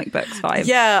sci-fi comic books vibe.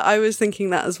 Yeah, I was thinking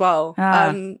that as well.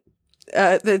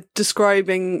 They're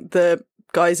describing the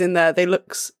guys in there. They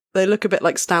look a bit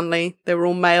like Stanley. They were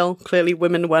all male. Clearly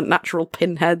women weren't natural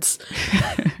pinheads.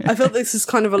 I felt this is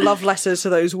kind of a love letter to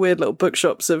those weird little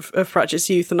bookshops of Pratchett's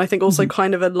youth, and I think also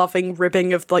kind of a loving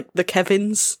ribbing of like the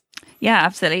Kevins. Yeah,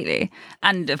 absolutely.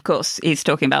 And of course he's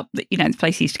talking about the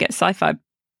place he used to get sci-fi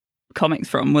comics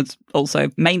from was also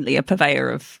mainly a purveyor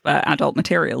of adult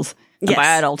materials. And by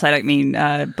adult, I don't mean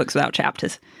books without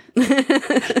chapters.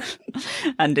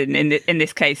 And in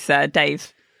this case,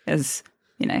 Dave is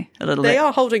a little they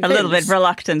are holding a pins. little bit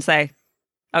reluctant. Say,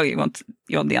 oh, you want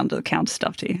the under the counter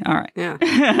stuff, do you? All right. Yeah.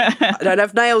 I don't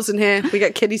have nails in here. We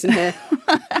get kiddies in here.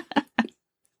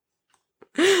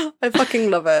 I fucking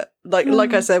love it.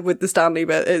 Like I said with the Stanley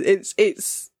bit,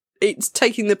 it's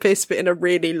taking the piss, but in a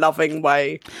really loving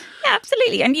way. Yeah,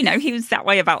 absolutely. And, he was that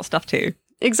way about stuff too.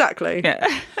 Exactly. Yeah.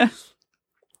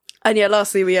 And yeah,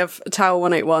 lastly, we have Tower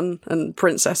 181 and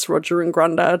Princess Roger and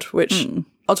Grandad, which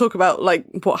I'll talk about,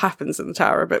 what happens in the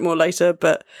tower a bit more later.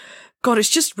 But, God, it's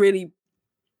just really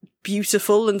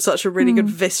beautiful and such a really good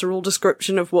visceral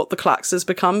description of what the Clacks has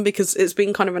become, because it's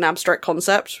been kind of an abstract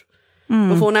concept.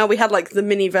 Before now, we had, the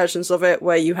mini versions of it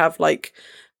where you have,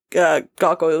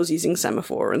 gargoyles using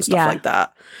semaphore and stuff like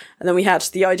that. And then we had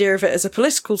the idea of it as a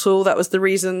political tool. That was the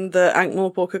reason that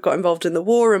Ankh-Morpork got involved in the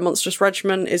war and Monstrous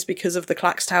Regiment is because of the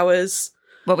Clacks Towers.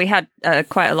 Well, we had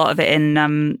quite a lot of it in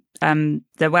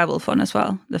the werewolf one as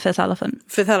well, the Fifth Elephant.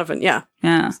 Fifth Elephant, yeah.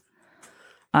 Yeah.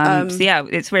 So yeah,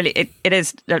 it's really, it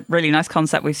is a really nice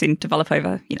concept we've seen develop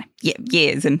over,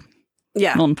 years and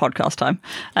non-podcast time.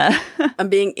 And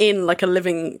being in a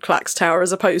living Clacks Tower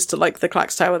as opposed to the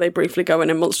Clacks Tower they briefly go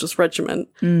in Monstrous Regiment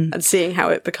and seeing how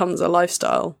it becomes a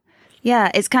lifestyle.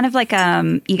 Yeah, it's kind of like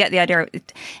you get the idea.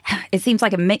 It seems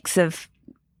like a mix of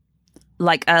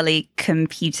early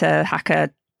computer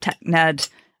hacker tech nerd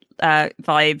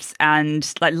vibes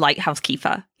and Lighthouse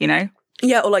Keeper,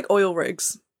 Yeah, or oil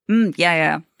rigs.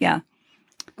 Yeah.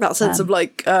 That sense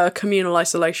of communal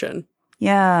isolation.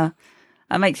 Yeah.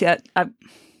 It makes it, and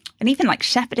even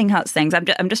shepherding huts things.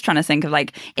 I'm just trying to think of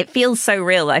it feels so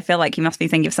real that I feel like you must be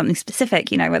thinking of something specific,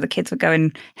 where the kids would go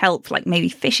and help, maybe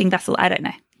fishing vessel. I don't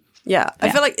know. Yeah,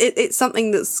 I feel like it's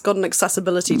something that's got an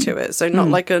accessibility to it. So not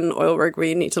like an oil rig where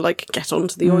you need to get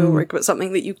onto the oil rig, but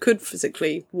something that you could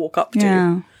physically walk up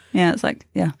to. Yeah, it's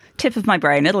tip of my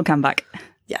brain. It'll come back.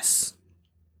 Yes.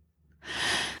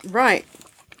 Right.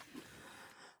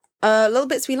 Little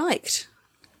bits we liked.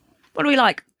 What do we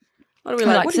like? What do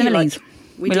we like? Similes.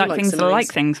 We like things similes. that are like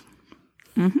things.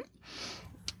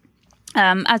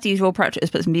 As usual, Pratchett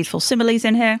has put some beautiful similes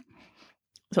in here.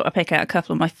 So I pick out a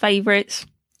couple of my favourites.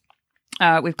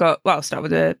 We've got, I'll start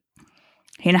with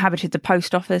he inhabited the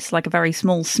post office like a very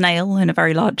small snail in a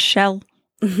very large shell.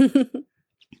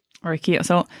 Very cute, I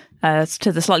thought.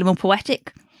 To the slightly more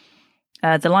poetic.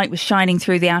 The light was shining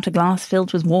through the outer glass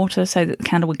filled with water so that the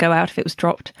candle would go out if it was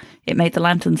dropped. It made the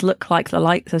lanterns look like the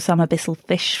lights of some abyssal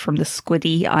fish from the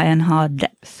squiddy, iron-hard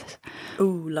depths.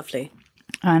 Ooh, lovely.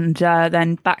 And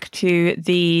then back to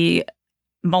the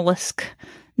mollusk,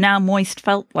 now moist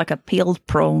felt like a peeled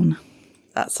prawn.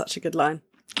 That's such a good line.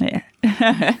 Yeah.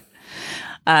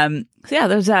 So yeah,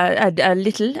 there's a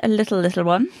little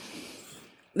one.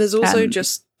 There's also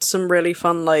just some really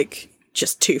fun,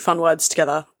 just two fun words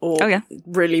together, or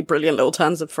really brilliant little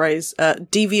turns of phrase.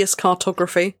 Devious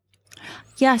cartography.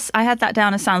 Yes, I had that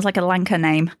down as sounds like a Lanka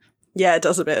name. Yeah, it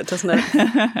does a bit, doesn't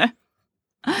it?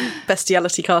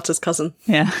 Bestiality Carter's cousin.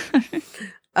 Yeah.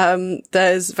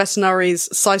 There's Vetinari's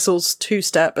Seisel's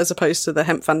two-step as opposed to the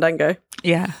Hemp Fandango.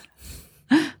 Yeah.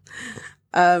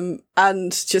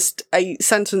 And just a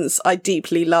sentence I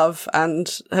deeply love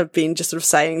and have been just sort of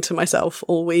saying to myself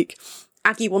all week.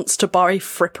 Aggie wants to buy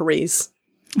fripperies.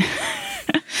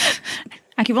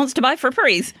 Aggie wants to buy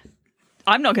fripperies.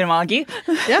 I'm not going to argue.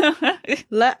 Yeah.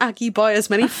 Let Aggie buy as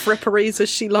many fripperies as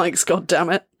she likes,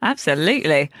 goddammit.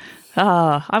 Absolutely.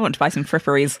 I want to buy some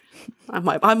fripperies.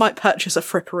 I might purchase a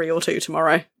frippery or two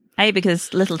tomorrow. A,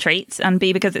 because little treats, and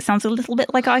B, because it sounds a little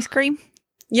bit like ice cream.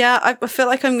 Yeah, I feel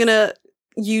like I'm going to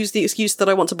use the excuse that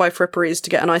I want to buy fripperies to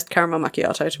get an iced caramel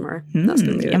macchiato tomorrow. That's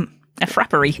going to be a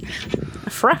frappery. A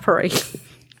frappery.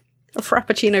 A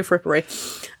frappuccino frippery.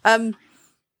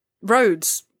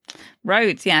 Roads.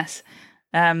 Roads, yes.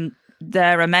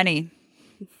 There are many.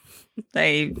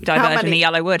 They diverge in the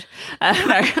yellow wood.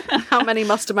 How many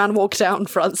must a man walk down,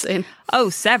 Francine? Oh,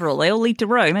 several. They all lead to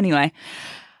Rome, anyway.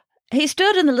 He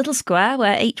stood in the little square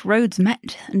where 8 roads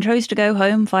met and chose to go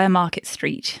home via Market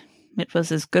Street. It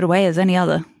was as good a way as any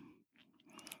other.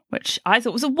 Which I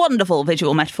thought was a wonderful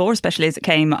visual metaphor, especially as it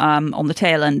came on the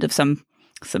tail end of some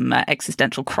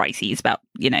existential crises about,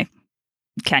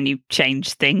 can you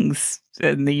change things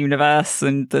in the universe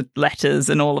and the letters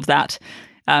and all of that.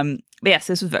 But yes,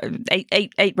 this was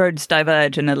eight roads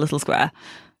diverge in a little square.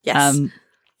 Yes.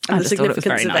 And the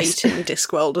significance of nice. 8 in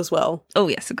Discworld as well. Oh,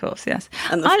 yes, of course, yes.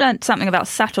 And I learnt something about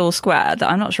Sator Square that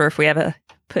I'm not sure if we ever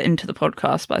put into the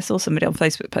podcast, but I saw somebody on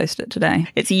Facebook post it today.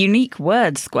 It's a unique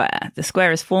word square. The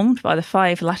square is formed by the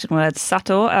 5 Latin words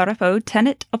Sator, Arepo,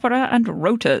 Tenet, Opera, and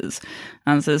Rotors.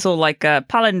 And so it's all like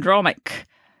palindromic.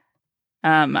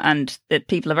 And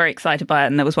people are very excited by it,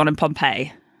 and there was one in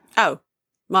Pompeii. Oh,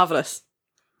 marvellous.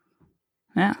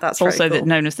 Yeah, that's also very cool.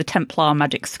 Known as the Templar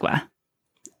Magic Square.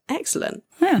 Excellent.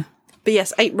 Yeah. But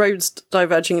yes, 8 roads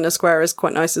diverging in a square is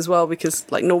quite nice as well, because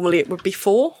normally it would be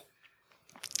 4.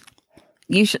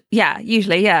 Usually,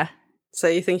 yeah. So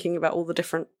you're thinking about all the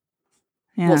different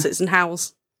what's its and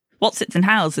hows. What's its and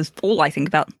hows is all I think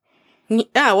about.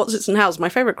 Yeah, what's its and hows, my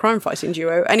favourite crime fighting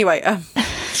duo. Anyway,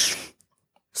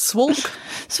 Swalk.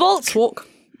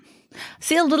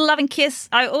 Sealed with a loving kiss.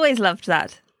 I always loved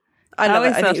that. I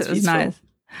always thought it was nice.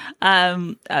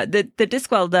 The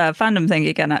Discworld fandom thing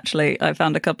again, actually, I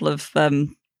found a couple of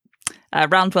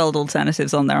Roundworld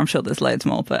alternatives on there. I'm sure there's loads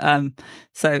more. But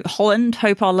so Holland,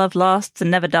 Hope Our Love Lasts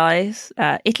and Never Dies.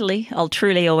 Italy, I'll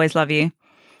Truly Always Love You.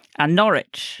 And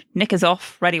Norwich, Knickers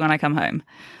Off, Ready When I Come Home.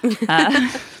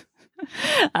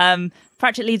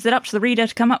 Pratchett leaves it up to the reader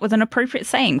to come up with an appropriate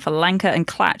saying for Lanka and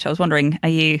Clatch. I was wondering, are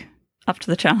you up to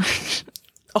the challenge?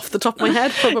 Off the top of my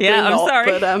head, probably yeah, not. I'm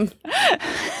sorry.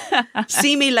 But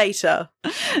see me later.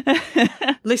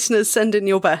 Listeners, send in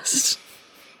your best.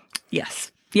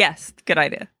 Yes, good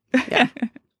idea. Yeah.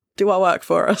 Do our work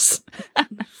for us.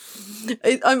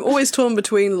 I'm always torn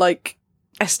between SWALK,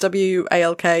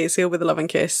 Seal with a Loving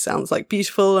Kiss, sounds like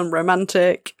beautiful and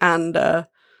romantic, and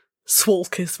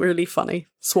Swalk is really funny.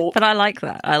 Swalk. But I like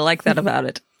that. I like that about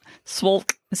it.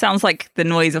 Swalk. It sounds like the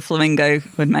noise a flamingo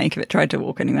would make if it tried to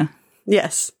walk anywhere.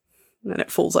 Yes. And then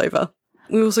it falls over.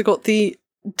 We also got the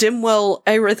Dimwell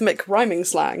arrhythmic rhyming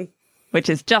slang. Which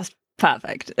is just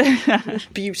perfect.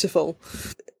 Beautiful.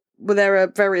 Well, there are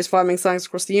various rhyming slangs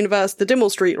across the universe. The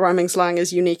Dimwell Street rhyming slang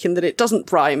is unique in that it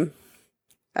doesn't rhyme.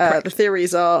 The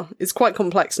theories it's quite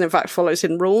complex and in fact follows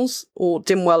hidden rules, or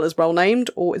Dimwell is well named,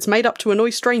 or it's made up to annoy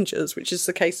strangers, which is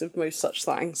the case of most such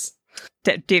slangs.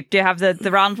 Do you have the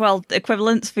Roundworld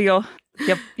equivalents for your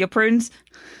prunes?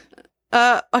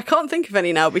 I can't think of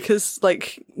any now because,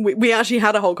 we actually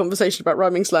had a whole conversation about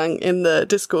rhyming slang in the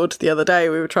Discord the other day.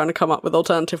 We were trying to come up with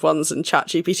alternative ones, and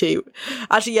ChatGPT.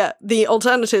 Actually, yeah, the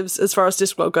alternatives as far as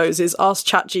Discord goes is ask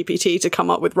ChatGPT to come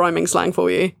up with rhyming slang for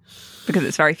you. Because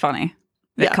it's very funny.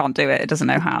 It can't do it. It doesn't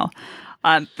know how.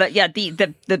 But yeah,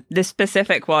 the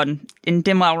specific one, in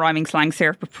Dimwell rhyming slang,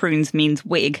 syrup of prunes means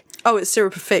wig. Oh, it's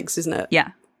syrup of figs, isn't it?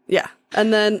 Yeah. Yeah.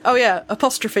 And then,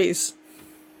 apostrophes.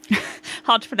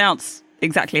 Hard to pronounce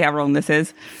exactly how wrong this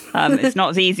is. It's not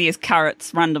as easy as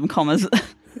carrots, random commas.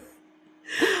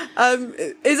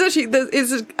 It's actually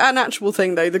it's an actual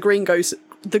thing though. The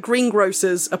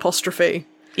greengrocer's apostrophe.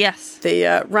 Yes.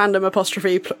 The random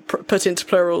apostrophe put into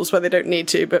plurals where they don't need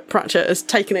to, but Pratchett has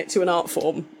taken it to an art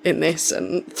form in this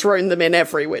and thrown them in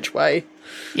every which way.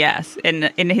 Yes, in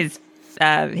his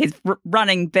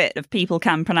running bit of people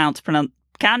can pronounce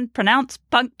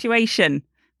punctuation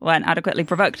when adequately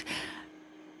provoked.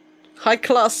 High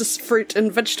class fruit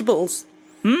and vegetables.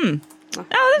 Oh,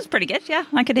 that's pretty good, yeah.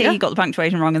 I could hear you got the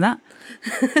punctuation wrong in that.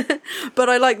 But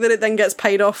I like that it then gets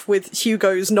paid off with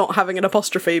Hugo's not having an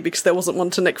apostrophe because there wasn't one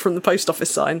to nick from the post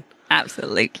office sign.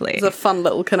 Absolutely. There's a fun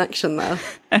little connection there.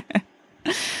 I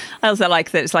also like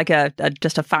that it's like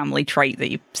just a family trait that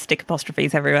you stick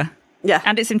apostrophes everywhere. Yeah.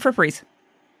 And it's in fripperies.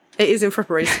 It is in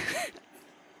fripperies.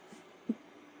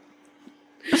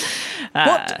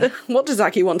 What does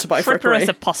Aki want to buy frippery? Fripperous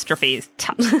apostrophes.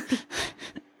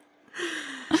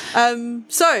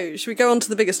 So, should we go on to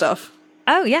the bigger stuff?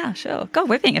 Oh, yeah, sure. God,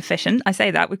 we're being efficient. I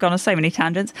say that. We've gone on so many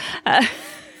tangents.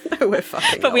 No, we're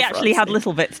fucking But we actually had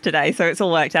little bits today, so it's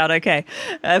all worked out okay.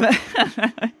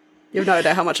 You have no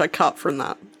idea how much I cut from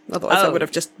that. Otherwise, I would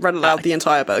have just read aloud the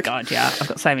entire book. God, yeah. I've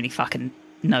got so many fucking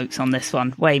notes on this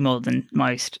one. Way more than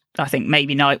most. I think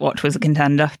maybe Nightwatch was a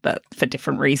contender, but for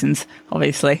different reasons,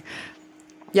 obviously.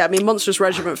 Yeah, I mean, Monstrous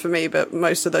Regiment for me, but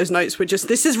most of those notes were just,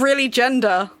 this is really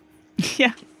gender.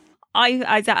 Yeah.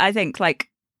 I think, like,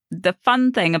 the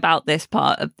fun thing about this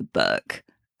part of the book,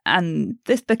 and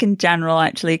this book in general,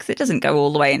 actually, because it doesn't go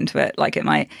all the way into it like it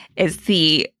might, is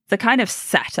the kind of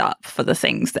setup for the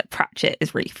things that Pratchett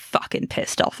is really fucking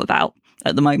pissed off about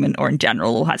at the moment, or in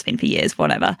general, or has been for years,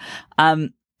 whatever.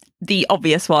 The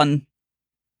obvious one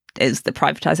is the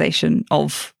privatization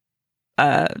of,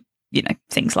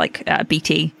 things like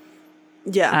BT.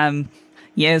 Yeah.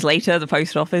 Years later, the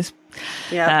post office,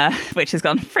 which has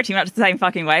gone pretty much the same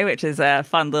fucking way, which is a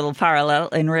fun little parallel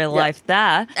in real life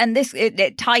there. And this,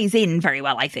 it ties in very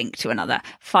well, I think, to another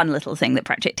fun little thing that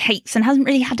Pratchett hates and hasn't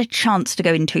really had a chance to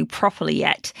go into properly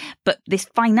yet. But this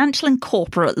financial and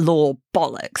corporate law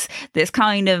bollocks, this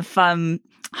kind of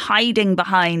hiding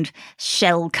behind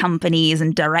shell companies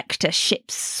and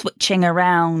directorships switching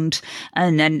around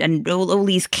and all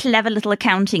these clever little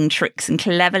accounting tricks and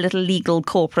clever little legal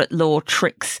corporate law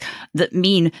tricks that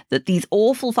mean that these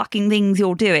awful fucking things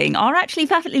you're doing are actually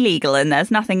perfectly legal and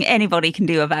there's nothing anybody can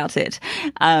do about it.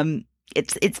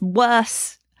 It's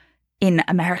worse in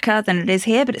America than it is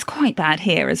here, but it's quite bad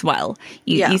here as well.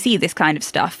 You see this kind of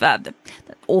stuff, the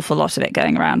awful lot of it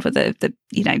going around with the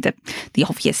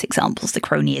obvious examples, the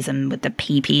cronyism with the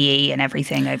PPE and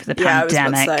everything over the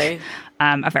pandemic.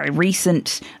 A very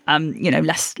recent,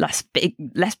 less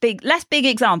big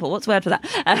example. What's the word for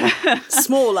that?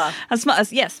 Smaller.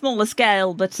 Smaller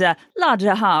scale, but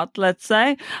larger heart, let's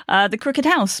say. The Crooked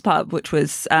House pub, which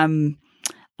was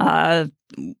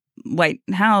wait,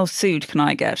 how sued can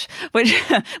I get? Which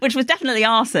was definitely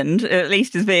arson, at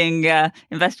least is being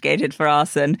investigated for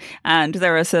arson. And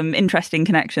there are some interesting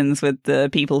connections with the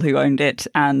people who owned it.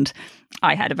 And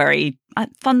I had a very,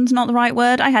 fun's not the right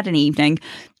word, I had an evening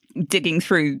digging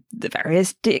through the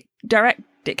various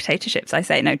directorships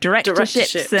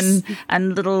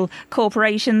and little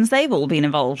corporations they've all been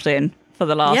involved in for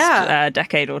the last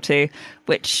decade or two,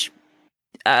 which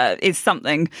is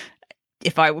something...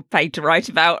 If I were paid to write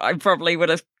about, I probably would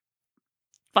have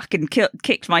fucking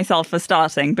kicked myself for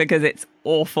starting because it's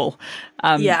awful.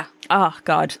 Oh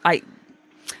God, I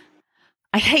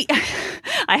hate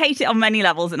it on many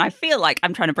levels, and I feel like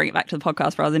I'm trying to bring it back to the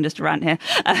podcast rather than just a rant here.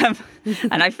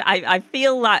 And I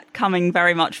feel that coming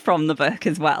very much from the book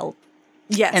as well.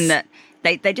 Yes, and that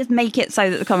they just make it so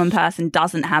that the common person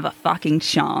doesn't have a fucking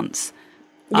chance.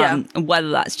 Whether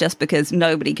that's just because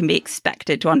nobody can be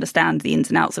expected to understand the ins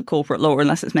and outs of corporate law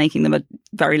unless it's making them a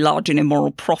very large and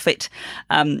immoral profit.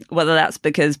 Whether that's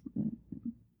because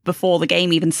before the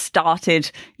game even started,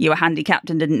 you were handicapped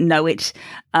and didn't know it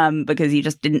because you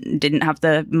just didn't have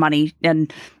the money.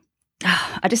 And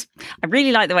I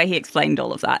really like the way he explained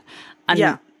all of that.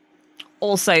 And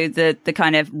also the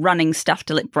kind of running stuff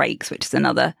till it breaks, which is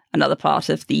another part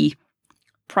of the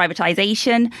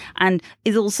privatization, and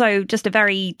is also just a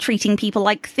very treating people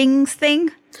like things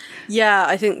thing. Yeah,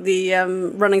 I think the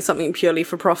running something purely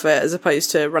for profit as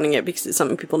opposed to running it because it's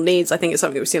something people needs. I think it's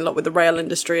something we've seen a lot with the rail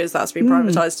industry as that's been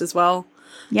privatized as well.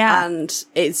 Yeah, and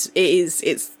it's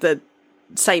the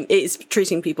same. It's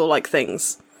treating people like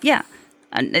things. Yeah.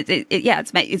 And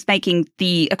it's making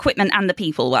the equipment and the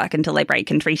people work until they break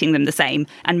and treating them the same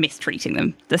and mistreating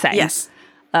them the same. Yes.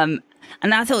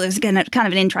 And I thought it was kind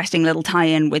of an interesting little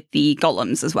tie-in with the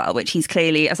golems as well, which he's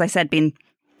clearly, as I said, been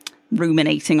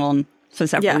ruminating on for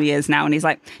several years now. And he's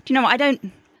like, do you know what?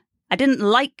 I didn't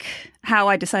like how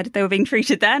I decided they were being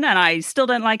treated then, and I still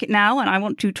don't like it now. And I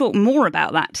want to talk more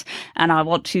about that. And I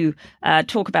want to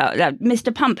talk about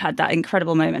Mr. Pump had that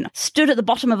incredible moment. Stood at the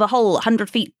bottom of a hole 100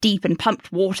 feet deep and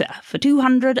pumped water for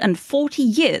 240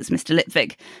 years, Mr.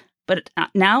 Lipvig. But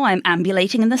now I'm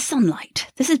ambulating in the sunlight.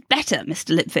 This is better,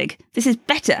 Mr. Lipvig. This is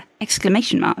better!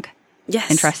 Exclamation mark.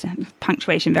 Yes. Interesting.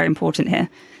 Punctuation, very important here.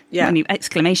 Yeah. When you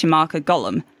exclamation mark a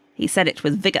golem, he said it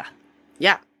with vigour.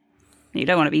 Yeah. You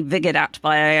don't want to be vigored at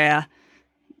by a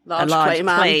large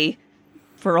clay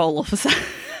parole officer.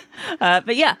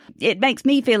 But yeah, it makes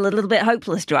me feel a little bit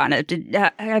hopeless, Joanna.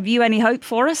 Have you any hope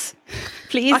for us?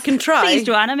 Please. I can try. Please,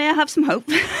 Joanna, may I have some hope?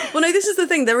 Well, no, this is the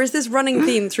thing. There is this running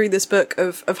theme through this book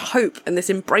of hope and this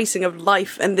embracing of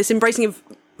life and this embracing of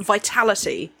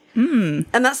vitality. And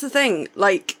that's the thing.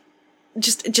 Like,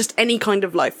 just any kind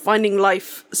of life, finding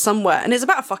life somewhere. And it's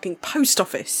about a fucking post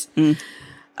office.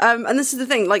 And this is the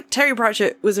thing, like, Terry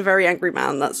Pratchett was a very angry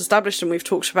man. That's established, and we've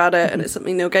talked about it, and it's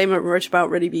something Neil Gaiman wrote about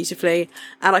really beautifully.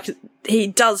 And he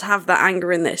does have that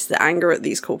anger in this, the anger at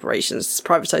these corporations, this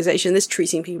privatization, this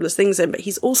treating people as things in, but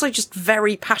he's also just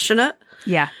very passionate.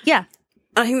 Yeah. Yeah.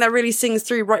 I think that really sings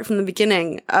through right from the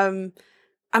beginning.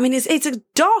 I mean, it's a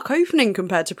dark opening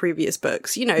compared to previous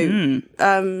books. You know,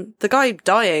 the guy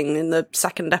dying in the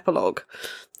second epilogue,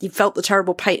 you felt the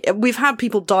terrible pain. We've had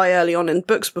people die early on in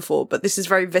books before, but this is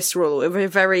very visceral. We're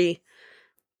very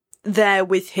there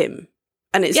with him.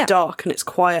 And it's dark and it's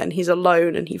quiet and he's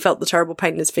alone and he felt the terrible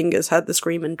pain in his fingers, heard the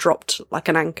scream and dropped like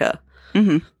an anchor.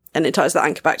 Mm-hmm. And it ties that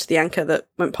anchor back to the anchor that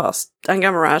went past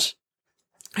Angamarad,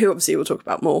 who obviously we'll talk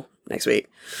about more next week.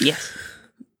 Yes.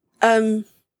 And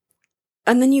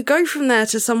then you go from there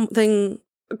to something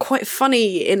quite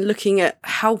funny in looking at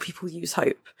how people use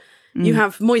hope. You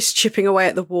have Moist chipping away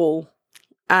at the wall,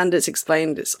 and it's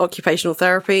explained it's occupational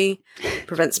therapy,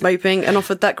 prevents moping, and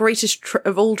offered that greatest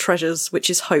of all treasures, which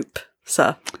is hope,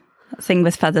 sir. Thing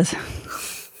with feathers.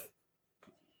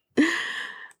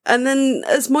 And then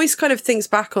as Moist kind of thinks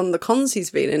back on the cons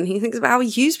he's been in, he thinks about how he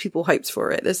used people hopes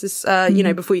for it. There's this, you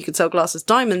know, before you could sell glass as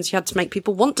diamonds, you had to make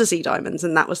people want to see diamonds,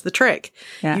 and that was the trick.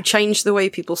 Yeah. You changed the way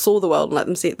people saw the world and let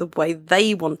them see it the way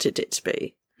they wanted it to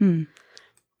be.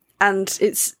 And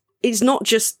it's not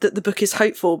just that the book is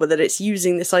hopeful, but that it's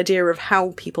using this idea of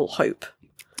how people hope.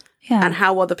 Yeah. And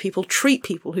how other people treat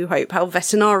people who hope. How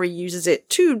Vetinari uses it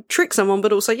to trick someone,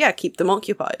 but also, keep them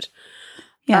occupied.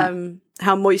 Yeah.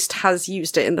 How Moist has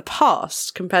used it in the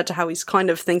past compared to how he's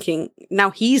kind of thinking, now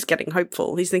he's getting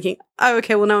hopeful. He's thinking, oh,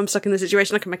 okay, well, now I'm stuck in this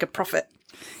situation, I can make a profit.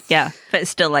 Yeah, but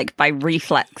it's still like by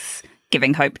reflex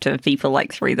giving hope to people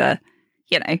like through the,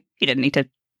 you know, he didn't need to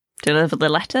deliver the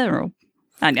letter or...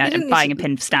 And buying a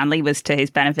pin for Stanley was to his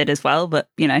benefit as well, but,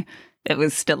 you know, it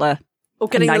was still or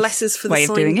getting nice the letters for the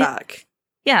sign back.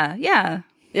 Yeah, yeah.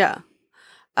 Yeah.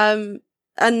 And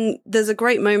there's a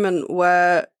great moment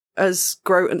where, as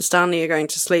Grote and Stanley are going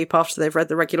to sleep after they've read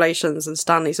the regulations, and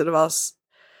Stanley sort of asks,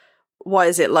 why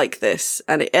is it like this?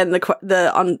 And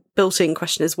the unbuilt-in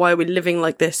question is, why are we living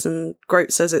like this? And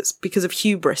Grote says it's because of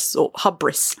hubris, or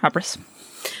hubris. Hubris.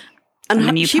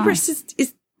 And hubris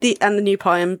is the new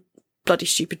pie and bloody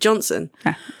stupid Johnson.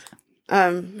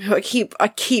 Who I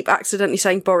keep accidentally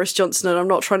saying Boris Johnson, and I'm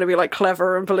not trying to be like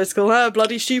clever and political.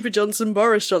 Bloody stupid Johnson,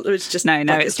 Boris Johnson. It's just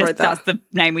it's just that's the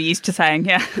name we're used to saying.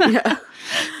 Yeah.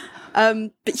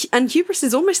 And hubris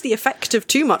is almost the effect of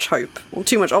too much hope, or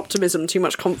too much optimism, too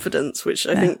much confidence, which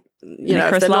I think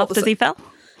if they're not as he fell.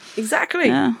 Exactly.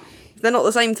 Yeah. They're not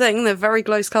the same thing. They're very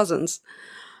close cousins.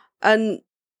 And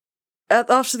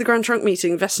after the Grand Trunk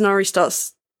meeting, Vetinari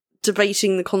starts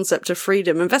debating the concept of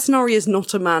freedom, and Vetinari is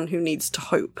not a man who needs to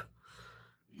hope.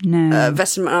 No.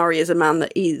 Vetinari is a man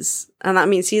that is, and that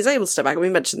means he is able to step back. And we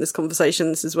mentioned this conversation.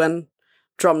 This is when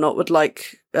Drumknot would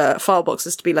like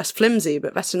fireboxes to be less flimsy,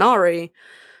 but Vetinari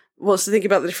wants to think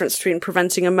about the difference between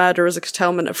preventing a murder as a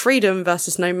curtailment of freedom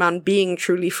versus no man being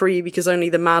truly free because only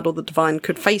the mad or the divine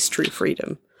could face true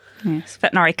freedom. Yes,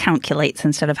 Vetinari calculates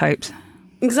instead of hopes.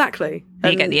 Exactly.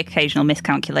 You get the occasional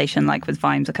miscalculation, like with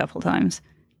Vimes a couple of times.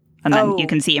 And then you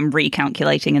can see him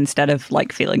recalculating instead of,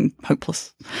 like, feeling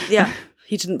hopeless. Yeah,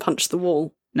 he didn't punch the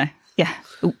wall. No, yeah.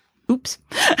 Oops.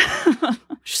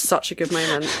 Such a good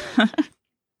moment.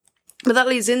 But that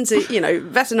leads into,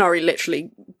 Vetinari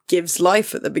literally gives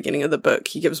life at the beginning of the book.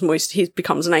 He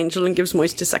becomes an angel and gives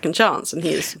Moist a second chance, and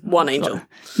he is one angel.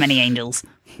 Many angels.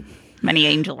 Many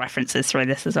angel references through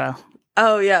this as well.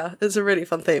 Oh, yeah, it's a really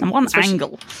fun theme. And one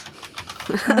angle.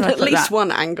 At least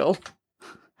one angle.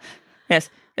 Yes.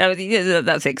 That's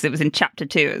it, because it was in chapter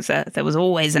 2. There was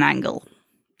always an angle.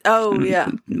 Oh,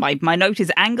 yeah. My note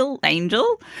is angle,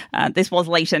 angel. This was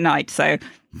late at night, so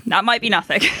that might be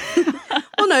nothing.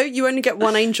 Well, no, you only get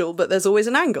one angel, but there's always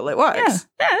an angle. It works.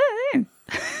 Yeah.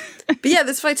 But yeah,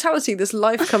 this vitality, this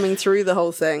life coming through the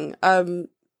whole thing.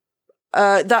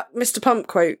 That Mr. Pump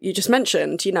quote you just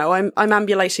mentioned, I'm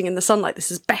ambulating in the sunlight. This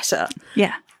is better.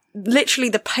 Yeah. Literally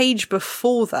the page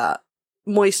before that,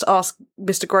 Moist asks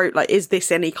Mr. Grote, like, is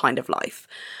this any kind of life?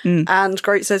 And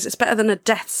Grote says, it's better than a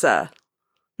death, sir.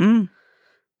 And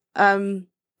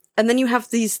then you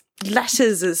have these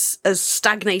letters as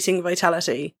stagnating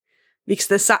vitality because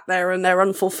they're sat there and they're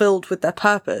unfulfilled with their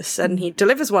purpose. And he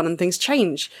delivers one and things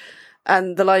change.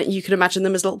 And you can imagine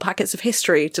them as little packets of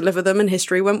history. Deliver them and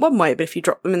history went one way, but if you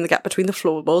drop them in the gap between the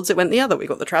floorboards, it went the other. We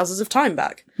got the trousers of time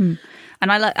back. And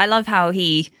I love how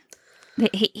he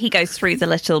goes through the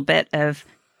little bit of,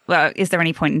 well, is there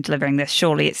any point in delivering this?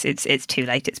 Surely it's too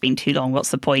late. It's been too long. What's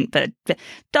the point? But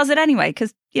does it anyway?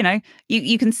 Because,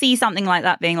 you can see something like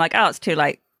that being like, oh, it's too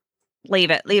late.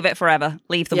 leave it forever.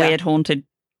 Leave the weird haunted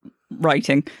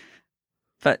writing.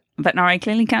 But Vetinari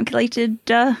clearly calculated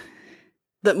that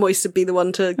Moist would be the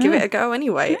one to give it a go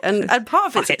anyway. And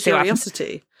part of it's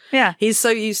curiosity. Yeah. He's so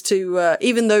used to,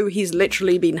 even though he's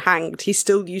literally been hanged, he's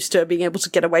still used to being able to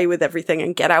get away with everything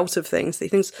and get out of things.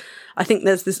 I think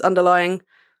there's this underlying,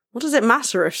 what does it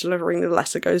matter if delivering the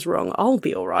letter goes wrong? I'll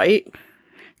be all right.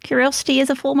 Curiosity is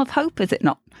a form of hope, is it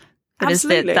not? It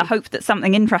Absolutely. is the hope that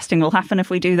something interesting will happen if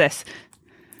we do this.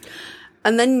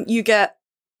 And then you get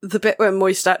the bit where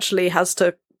Moist actually has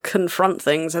to confront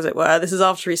things, as it were. This is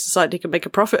after he's decided he can make a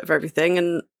profit of everything,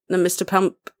 and then Mr.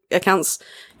 Pump accounts,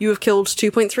 you have killed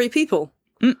 2.3 people.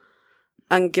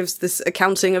 And gives this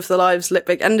accounting of the lives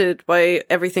Litvick ended by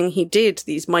everything he did,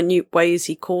 these minute ways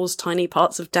he caused tiny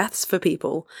parts of deaths for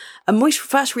people. And Moist's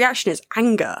first reaction is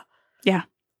anger. Yeah.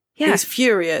 He's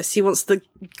furious. He wants the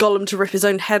golem to rip his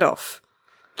own head off.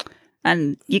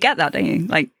 And you get that, don't you?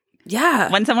 Like,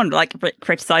 when someone like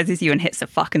criticizes you and hits a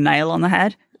fucking nail on the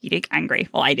head, you get angry.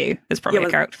 Well, I do. It's probably a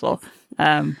character flaw.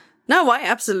 No, I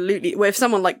absolutely. Well, if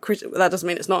someone like that doesn't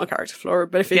mean it's not a character flaw,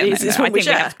 but if it is, it's what we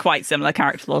share. We have quite similar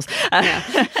character flaws.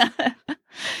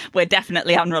 We're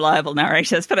definitely unreliable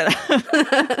narrators. Put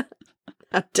it.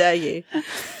 How dare you?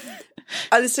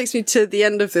 This takes me to the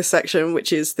end of this section,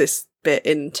 which is this bit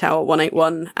in Tower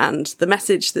 181 and the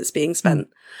message that's being spent.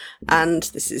 And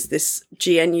this is this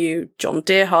GNU John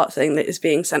Deerhart thing that is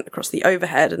being sent across the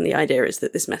overhead. And the idea is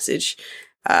that this message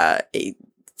it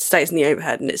stays in the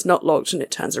overhead and it's not logged, and it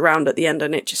turns around at the end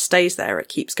and it just stays there. It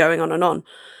keeps going on and on.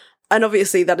 And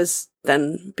obviously that has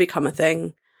then become a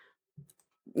thing,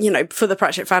 you know, for the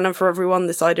Pratchett fandom, for everyone,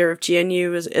 this idea of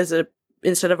GNU as a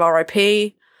instead of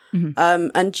RIP.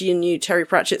 And GNU Terry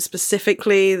Pratchett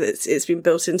specifically, it's been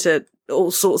built into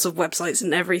all sorts of websites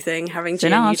and everything, having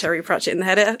GNU Terry Pratchett in the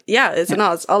header. Yeah, it's an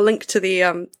ours. I'll link to the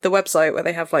website where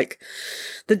they have like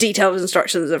the detailed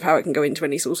instructions of how it can go into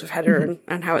any sort of header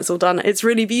and how it's all done. It's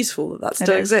really beautiful that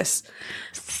still exists.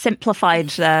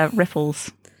 Simplified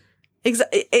ripples.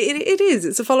 It is.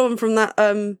 It's a follow-on from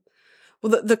that.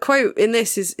 Well, the quote in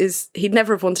this is he'd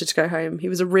never have wanted to go home. He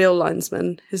was a real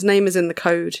linesman. His name is in the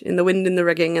code, in the wind, in the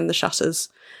rigging, and the shutters.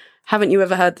 Haven't you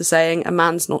ever heard the saying, a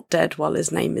man's not dead while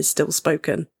his name is still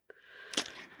spoken?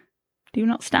 Do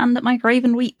not stand at my grave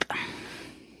and weep.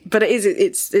 But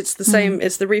it's the same,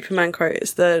 it's the Reaper Man quote.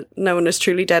 It's the, no one is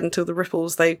truly dead until the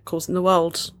ripples they cause in the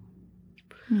world.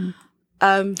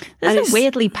 It's a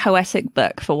weirdly poetic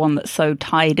book for one that's so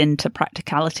tied into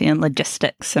practicality and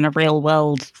logistics and a real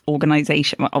world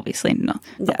organisation. Well, obviously not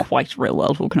quite a real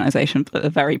world organisation, but a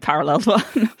very parallel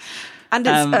one. And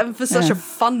it's for such a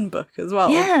fun book as well.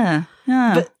 Yeah.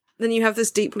 But then you have this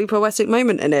deeply poetic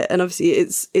moment in it, and obviously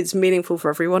it's meaningful for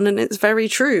everyone, and it's very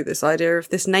true, this idea of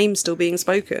this name still being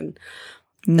spoken.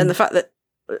 And the fact that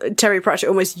Terry Pratchett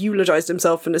almost eulogised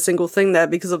himself in a single thing there,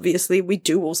 because obviously we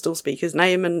do all still speak his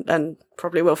name and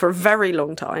probably will for a very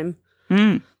long time.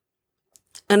 And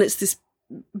it's this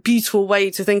beautiful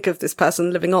way to think of this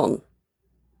person living on.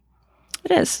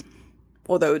 It is.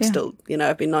 Although it'd still,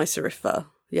 have been nicer if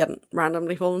he hadn't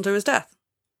randomly fallen to his death.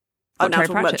 I'm now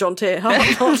talking about John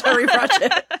Deerhart, not Terry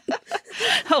Pratchett.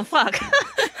 Oh, fuck.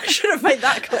 I should have made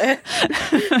that clear.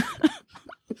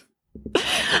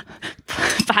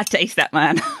 Bad taste, that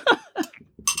man.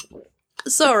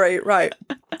 Sorry, right.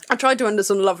 I tried to end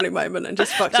us on a lovely moment and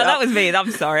just fucked it up. That was me.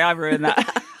 I'm sorry, I ruined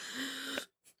that.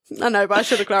 I know, but I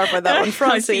should have clarified that one.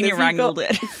 Francine, you wrangled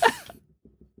it.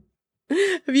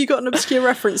 Have you got an obscure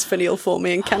reference, Finial, for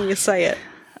me, and can you say it?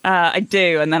 I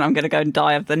do, and then I'm going to go and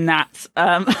die of the gnats.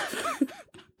 I'll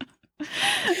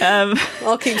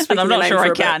keep speaking. And I'm not sure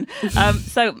I can.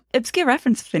 So, obscure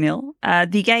reference, Finial.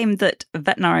 The game that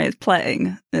Vetinari is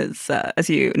playing is, as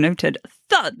you noted,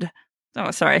 Thud.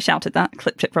 Oh, sorry, I shouted that.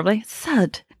 Clipped it probably.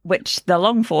 Thud. Which the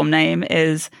long form name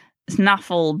is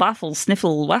Snaffle, Baffle,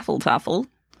 Sniffle, Waffle, Taffle.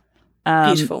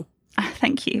 Beautiful.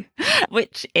 Thank you.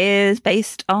 Which is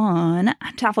based on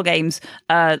Taffle games,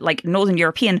 like Northern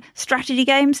European strategy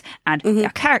games, and are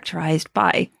characterized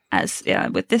by, as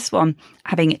with this one,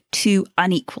 having two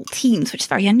unequal teams, which is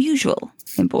very unusual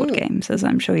in board games, as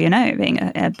I'm sure you know, being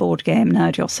a board game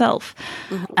nerd yourself.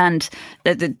 And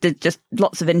there's just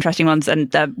lots of interesting ones,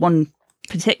 and one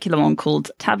particular one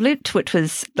called Tablut, which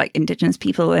was like indigenous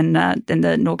people in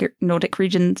the Nordic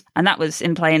regions, and that was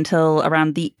in play until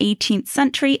around the 18th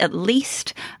century at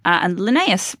least. And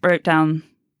Linnaeus wrote down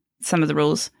some of the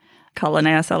rules. Carl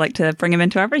Linnaeus, I like to bring him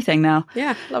into everything now.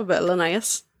 Yeah, love a bit of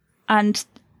Linnaeus. And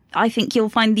I think you'll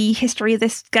find the history of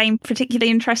this game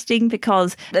particularly interesting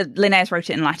because Linnaeus wrote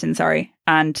it in Latin,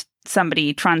 and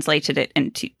somebody translated it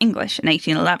into English in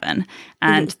 1811,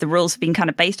 and the rules have been kind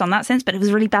of based on that since, but it was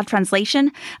a really bad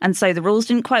translation, and so the rules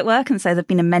didn't quite work, and so there have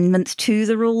been amendments to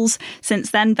the rules since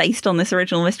then based on this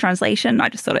original mistranslation. I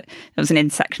just thought it was an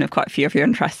intersection of quite a few of your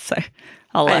interests, so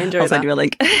I'll send you a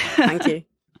link. Thank you.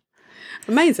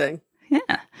 Amazing.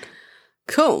 Yeah.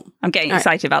 Cool. I'm getting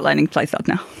excited about learning to play Thud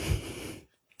now.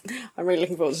 I'm really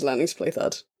looking forward to learning to play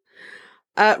Thud.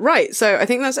 Right, so I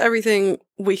think that's everything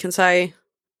we can say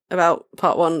about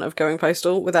part 1 of Going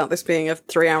Postal without this being a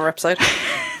 3-hour episode.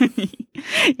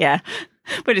 Yeah.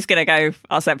 We're just going to go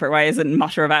our separate ways and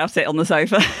mutter about it on the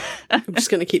sofa. I'm just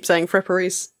going to keep saying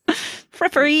fripperies.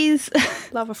 Fripperies.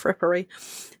 Love a frippery.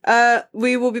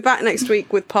 We will be back next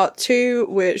week with part 2,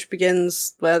 which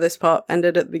begins where this part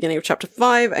ended at the beginning of chapter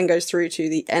 5 and goes through to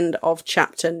the end of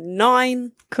chapter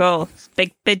 9. Cool.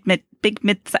 Big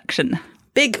mid-section.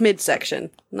 Big mid-section.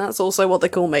 And that's also what they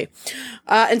call me.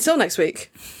 Until next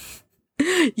week.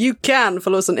 You can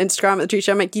follow us on Instagram at The Truth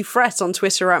Shall Make You Fret, on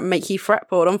Twitter at Make You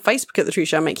Fretboard, on Facebook at The Truth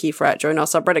Shall Make You Fret. Join our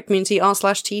subreddit community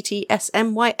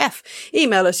r/TTSMYF.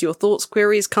 Email us your thoughts,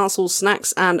 queries, castles,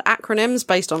 snacks, and acronyms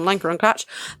based on Lanker and Clatch.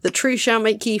 The Truth Shall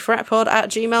Make You Fretpod at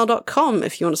gmail.com.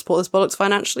 If you want to support this bollocks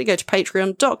financially, go to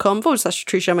patreon.com/The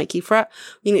Truth Shall Make You Fret.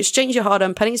 You can exchange your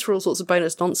hard-earned pennies for all sorts of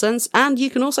bonus nonsense, and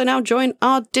you can also now join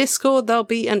our Discord. There'll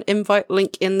be an invite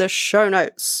link in the show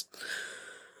notes.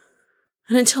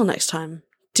 And until next time,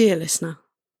 dear listener,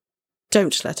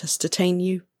 don't let us detain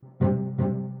you.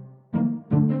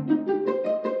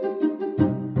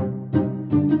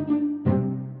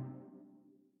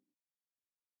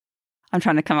 I'm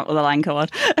trying to come up with a line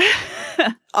word.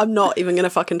 I'm not even going to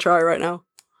fucking try right now.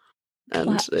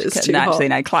 And it's too hot. Actually,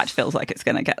 no, Clatch feels like it's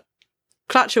going to get...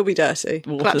 Clatch will be dirty.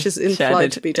 Clatch is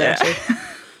implied to be dirty.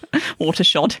 Yeah. Water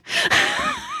shod.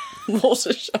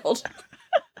 Water shod.